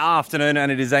Wednesday afternoon,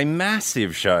 and it is a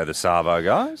massive show, the Savo,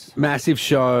 guys. Massive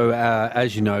show,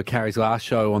 as you know, Carrie's last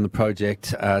show on the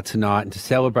project tonight. And to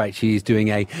celebrate, she is doing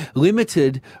a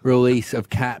limited release of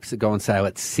caps that go on sale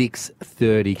at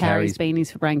 6:30. Carrie's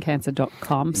beanies for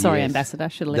braincancer.com. Sorry, Yes. Ambassador,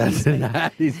 should have let you speak.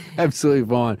 That is absolutely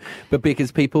fine. But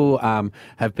because people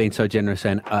have been so generous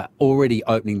and are already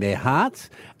opening their hearts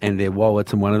and their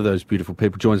wallets, and one of those beautiful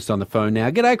people joins us on the phone now.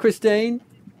 G'day, Christine.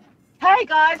 Hey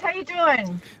guys, how you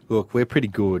doing? Look, we're pretty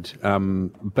good,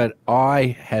 but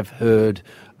I have heard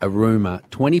a rumour.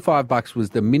 $25 was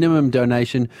the minimum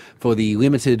donation for the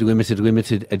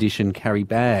limited edition Carrie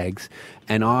bags,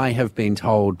 and I have been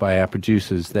told by our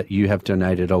producers that you have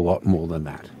donated a lot more than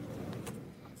that.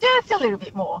 Just a little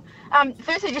bit more.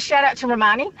 Firstly, just shout out to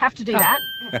Romani. Have to do that.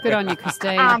 Good on you,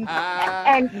 Christine.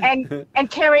 And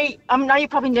Kerry, I know you're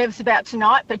probably nervous about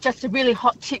tonight, but just a really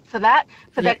hot tip for that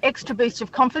extra boost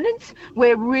of confidence.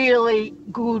 Wear really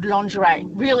good lingerie,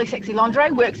 really sexy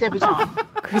lingerie. Works every time.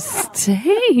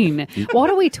 Christine,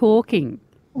 what are we talking?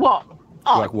 What?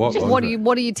 Oh, Like what? just- What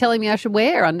are you telling me I should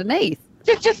wear underneath?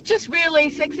 Just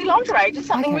really sexy lingerie, just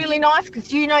something really nice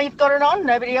because you know you've got it on,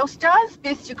 nobody else does.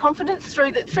 Boost your confidence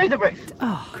through the roof.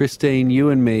 Christine, you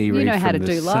and me read know how from to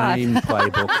the do life. same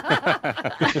playbook.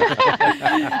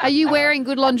 Are you wearing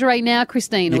good lingerie now,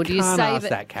 Christine, You or do you can't save ask it?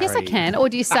 that, Yes, I Carrie. can. Or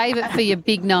do you save it for your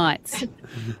big nights?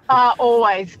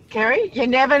 Always, Kerry. You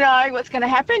never know what's going to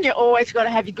happen. You always got to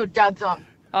have your good duds on.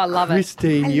 I love it.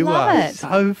 Christine, you love are it.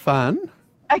 so fun.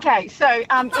 Okay, so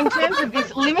in terms of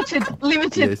this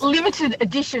limited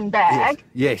edition bag,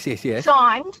 Yes.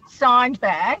 signed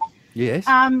bag, Yes.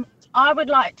 I would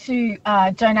like to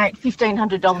donate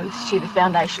 $1,500 to the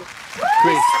foundation.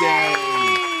 Christine.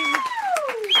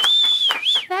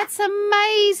 That's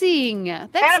amazing. And I'm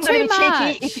That's gonna too be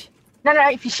much. cheeky.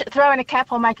 If you throw in a cap,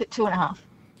 I'll make it 2.5.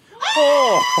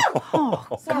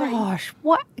 Oh, gosh.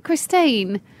 What?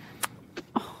 Christine.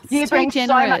 You so bring so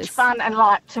generous. much fun and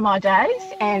light to my days,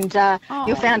 and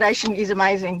your foundation is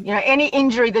amazing. You know, any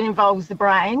injury that involves the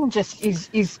brain just is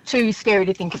too scary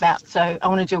to think about. So I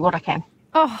want to do what I can.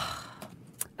 Oh,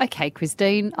 okay,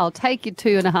 Christine. I'll take your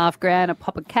 $2,500. I'll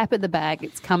pop a cap in the bag.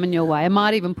 It's coming your way. I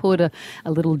might even put a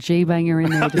little G-banger in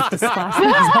there just to spice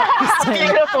things up,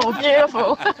 Christine.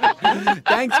 Beautiful.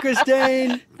 Thanks,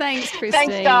 Christine. Thanks, Christine.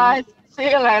 Thanks, guys. See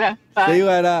you later. Bye. See you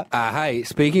later. Hey,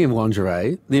 speaking of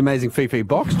lingerie, the amazing Fifi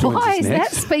Box joins Why us is that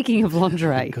next. speaking of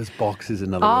lingerie? Because Box is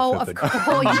another Oh, word of for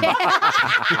course, yeah.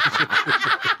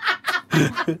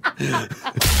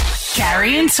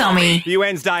 Carrie and Tommy. For your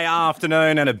Wednesday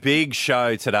afternoon and a big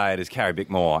show today. It is Carrie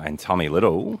Bickmore and Tommy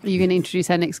Little. Are you going to introduce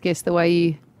our next guest the way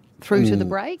you through to the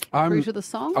break, through to the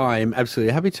song? I am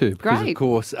absolutely happy to. Because, Great. of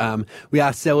course, we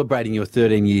are celebrating your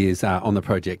 13 years on the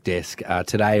Project Desk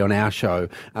today on our show,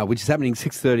 which is happening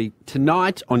 6:30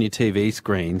 tonight on your TV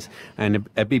screens, and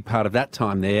a big part of that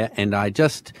time there. And I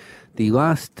just the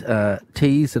last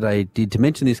tease that I did to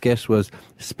mention this guest was,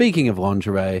 speaking of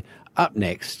lingerie, up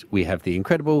next we have the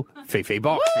incredible Fifi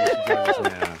Box.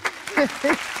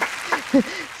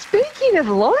 Speaking of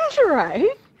lingerie...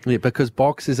 Yeah, because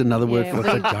box is another word for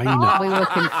vagina. We were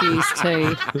confused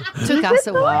too. Took us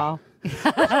a while.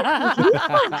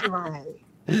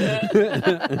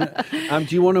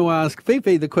 Do you want to ask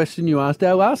Fifi the question you asked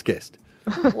our last guest?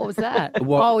 What was that?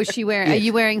 Is she wearing? Yes. Are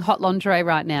you wearing hot lingerie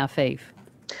right now, Fifi?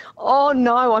 Oh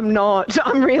no, I'm not.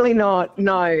 I'm really not.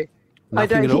 No. I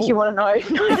don't think you want to know.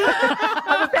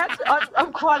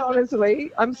 I'm quite honestly,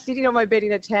 I'm sitting on my bed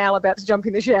in a towel about to jump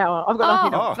in the shower. I've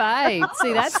got nothing on. Babe,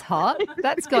 see, that's hot.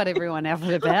 That's got everyone out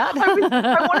and about.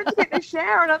 I wanted to get in the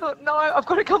shower and I thought, no, I've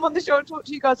got to come on the show and talk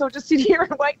to you guys. I'll just sit here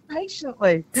and wait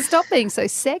patiently. Stop being so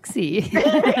sexy.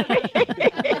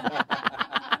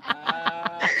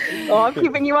 I'm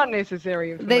giving you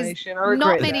unnecessary information. There's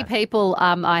not many people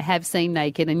I have seen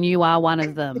naked, and you are one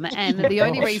of them. And the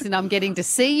only reason I'm getting to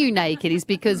see you naked is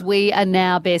because we are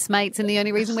now best mates. And the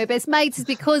only reason we're best mates is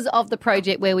because of the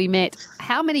project where we met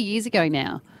how many years ago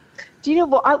now? Do you know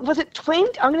what? Was it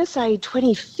 20? I'm going to say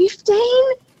 2015?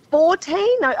 14?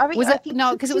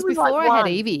 No, because it was before I had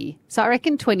Evie. So I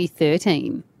reckon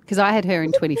 2013, because I had her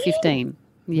in 2015.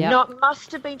 Yeah. No, it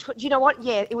must have been. You know what?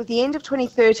 Yeah, it was the end of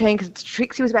 2013 because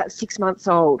Trixie was about 6 months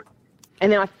old,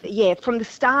 and then from the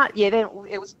start. Yeah, then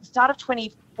it was the start of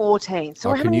 2014.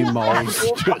 So can you, Molly,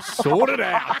 just sort it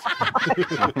out?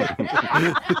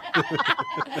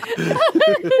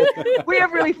 We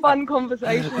have really fun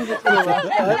conversations. We're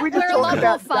a lot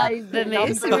more fun than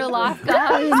this in real life,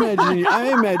 guys.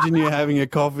 I imagine you having a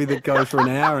coffee that goes for an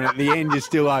hour, and at the end you're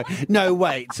still like, no,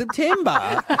 wait,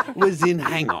 September was in.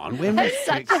 Hang on, when was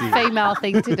such a female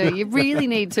thing to do. You really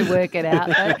need to work it out.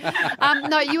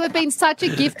 No, you have been such a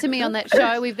gift to me on that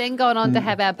show. We've then gone on to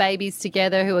have our babies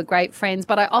together, who are great friends.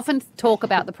 But I often talk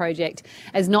about the project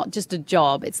as not just a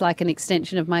job. It's like an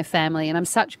extension of my family, and I'm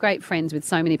such great friends with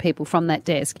so many people from that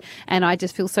desk. And I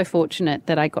just feel so fortunate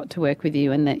that I got to work with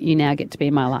you and that you now get to be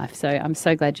in my life. So I'm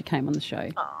so glad you came on the show.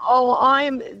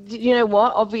 You know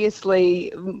what?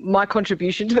 Obviously, my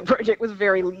contribution to the project was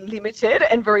very limited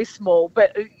and very small.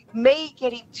 But me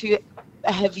getting to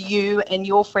have you and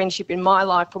your friendship in my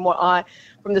life from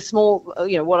the small,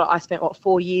 what I spent,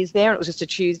 4 years there, and it was just a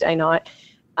Tuesday night.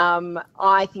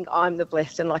 I think I'm the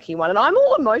blessed and lucky one. And I'm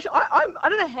all emotional. I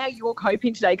don't know how you're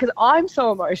coping today because I'm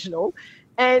so emotional.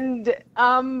 And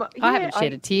I haven't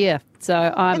shed a tear, so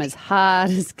I'm as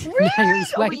hard as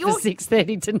nails. Wait for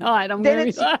 6:30 tonight.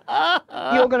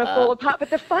 You're going to fall apart. But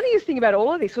the funniest thing about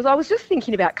all of this was I was just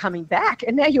thinking about coming back,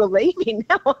 and now you're leaving.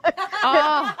 Where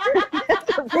are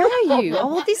you?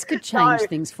 Oh, well, this could change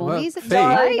things for me. Is it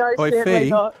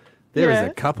Fee, there is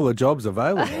a couple of jobs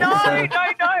available. No.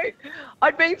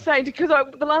 I'd been saying, because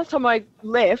the last time I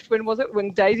left, when was it?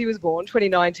 When Daisy was born,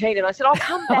 2019, and I said, I'll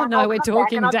come back. Oh, no, we're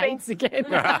talking dates again.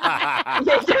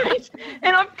 Dates.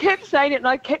 And I kept saying it, and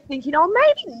I kept thinking,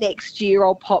 maybe next year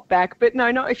I'll pop back. But no,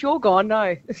 if you're gone,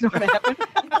 no, it's not going to happen.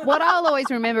 What I'll always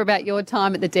remember about your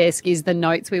time at the desk is the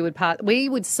notes we would pass. We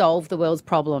would solve the world's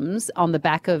problems on the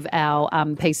back of our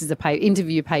pieces of paper,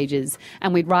 interview pages,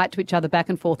 and we'd write to each other back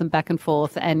and forth. And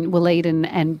Waleed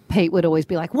and Pete would always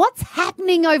be like, what's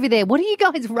happening over there? What are you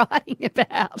guys writing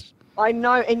about? I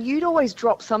know, and you'd always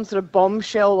drop some sort of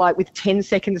bombshell like with 10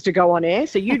 seconds to go on air.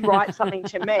 So you'd write something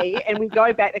to me and we'd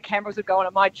go back, the cameras would go on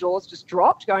and my jaws just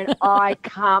dropped going, I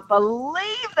can't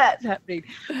believe that's happening.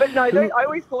 But no, I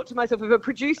always thought to myself, if a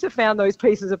producer found those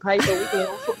pieces of paper, we'd be in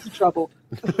all sorts of trouble.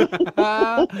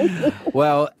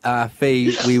 Well,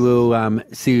 Fee, we will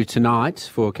see you tonight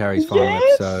for Carrie's final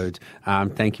episode.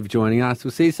 Thank you for joining us.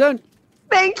 We'll see you soon.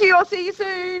 Thank you. I'll see you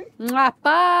soon. Bye.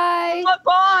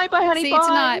 Bye, honey. See you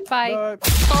tonight. Bye.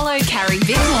 Follow Carrie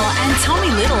Bickmore and Tommy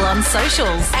Little on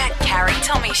socials at Carrie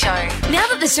Tommy Show. Now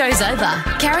that the show's over,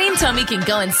 Carrie and Tommy can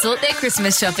go and sort their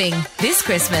Christmas shopping. This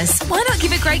Christmas, why not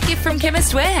give a great gift from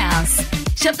Chemist Warehouse?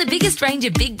 Shop the biggest range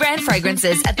of big brand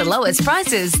fragrances at the lowest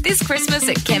prices this Christmas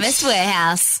at Chemist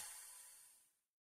Warehouse.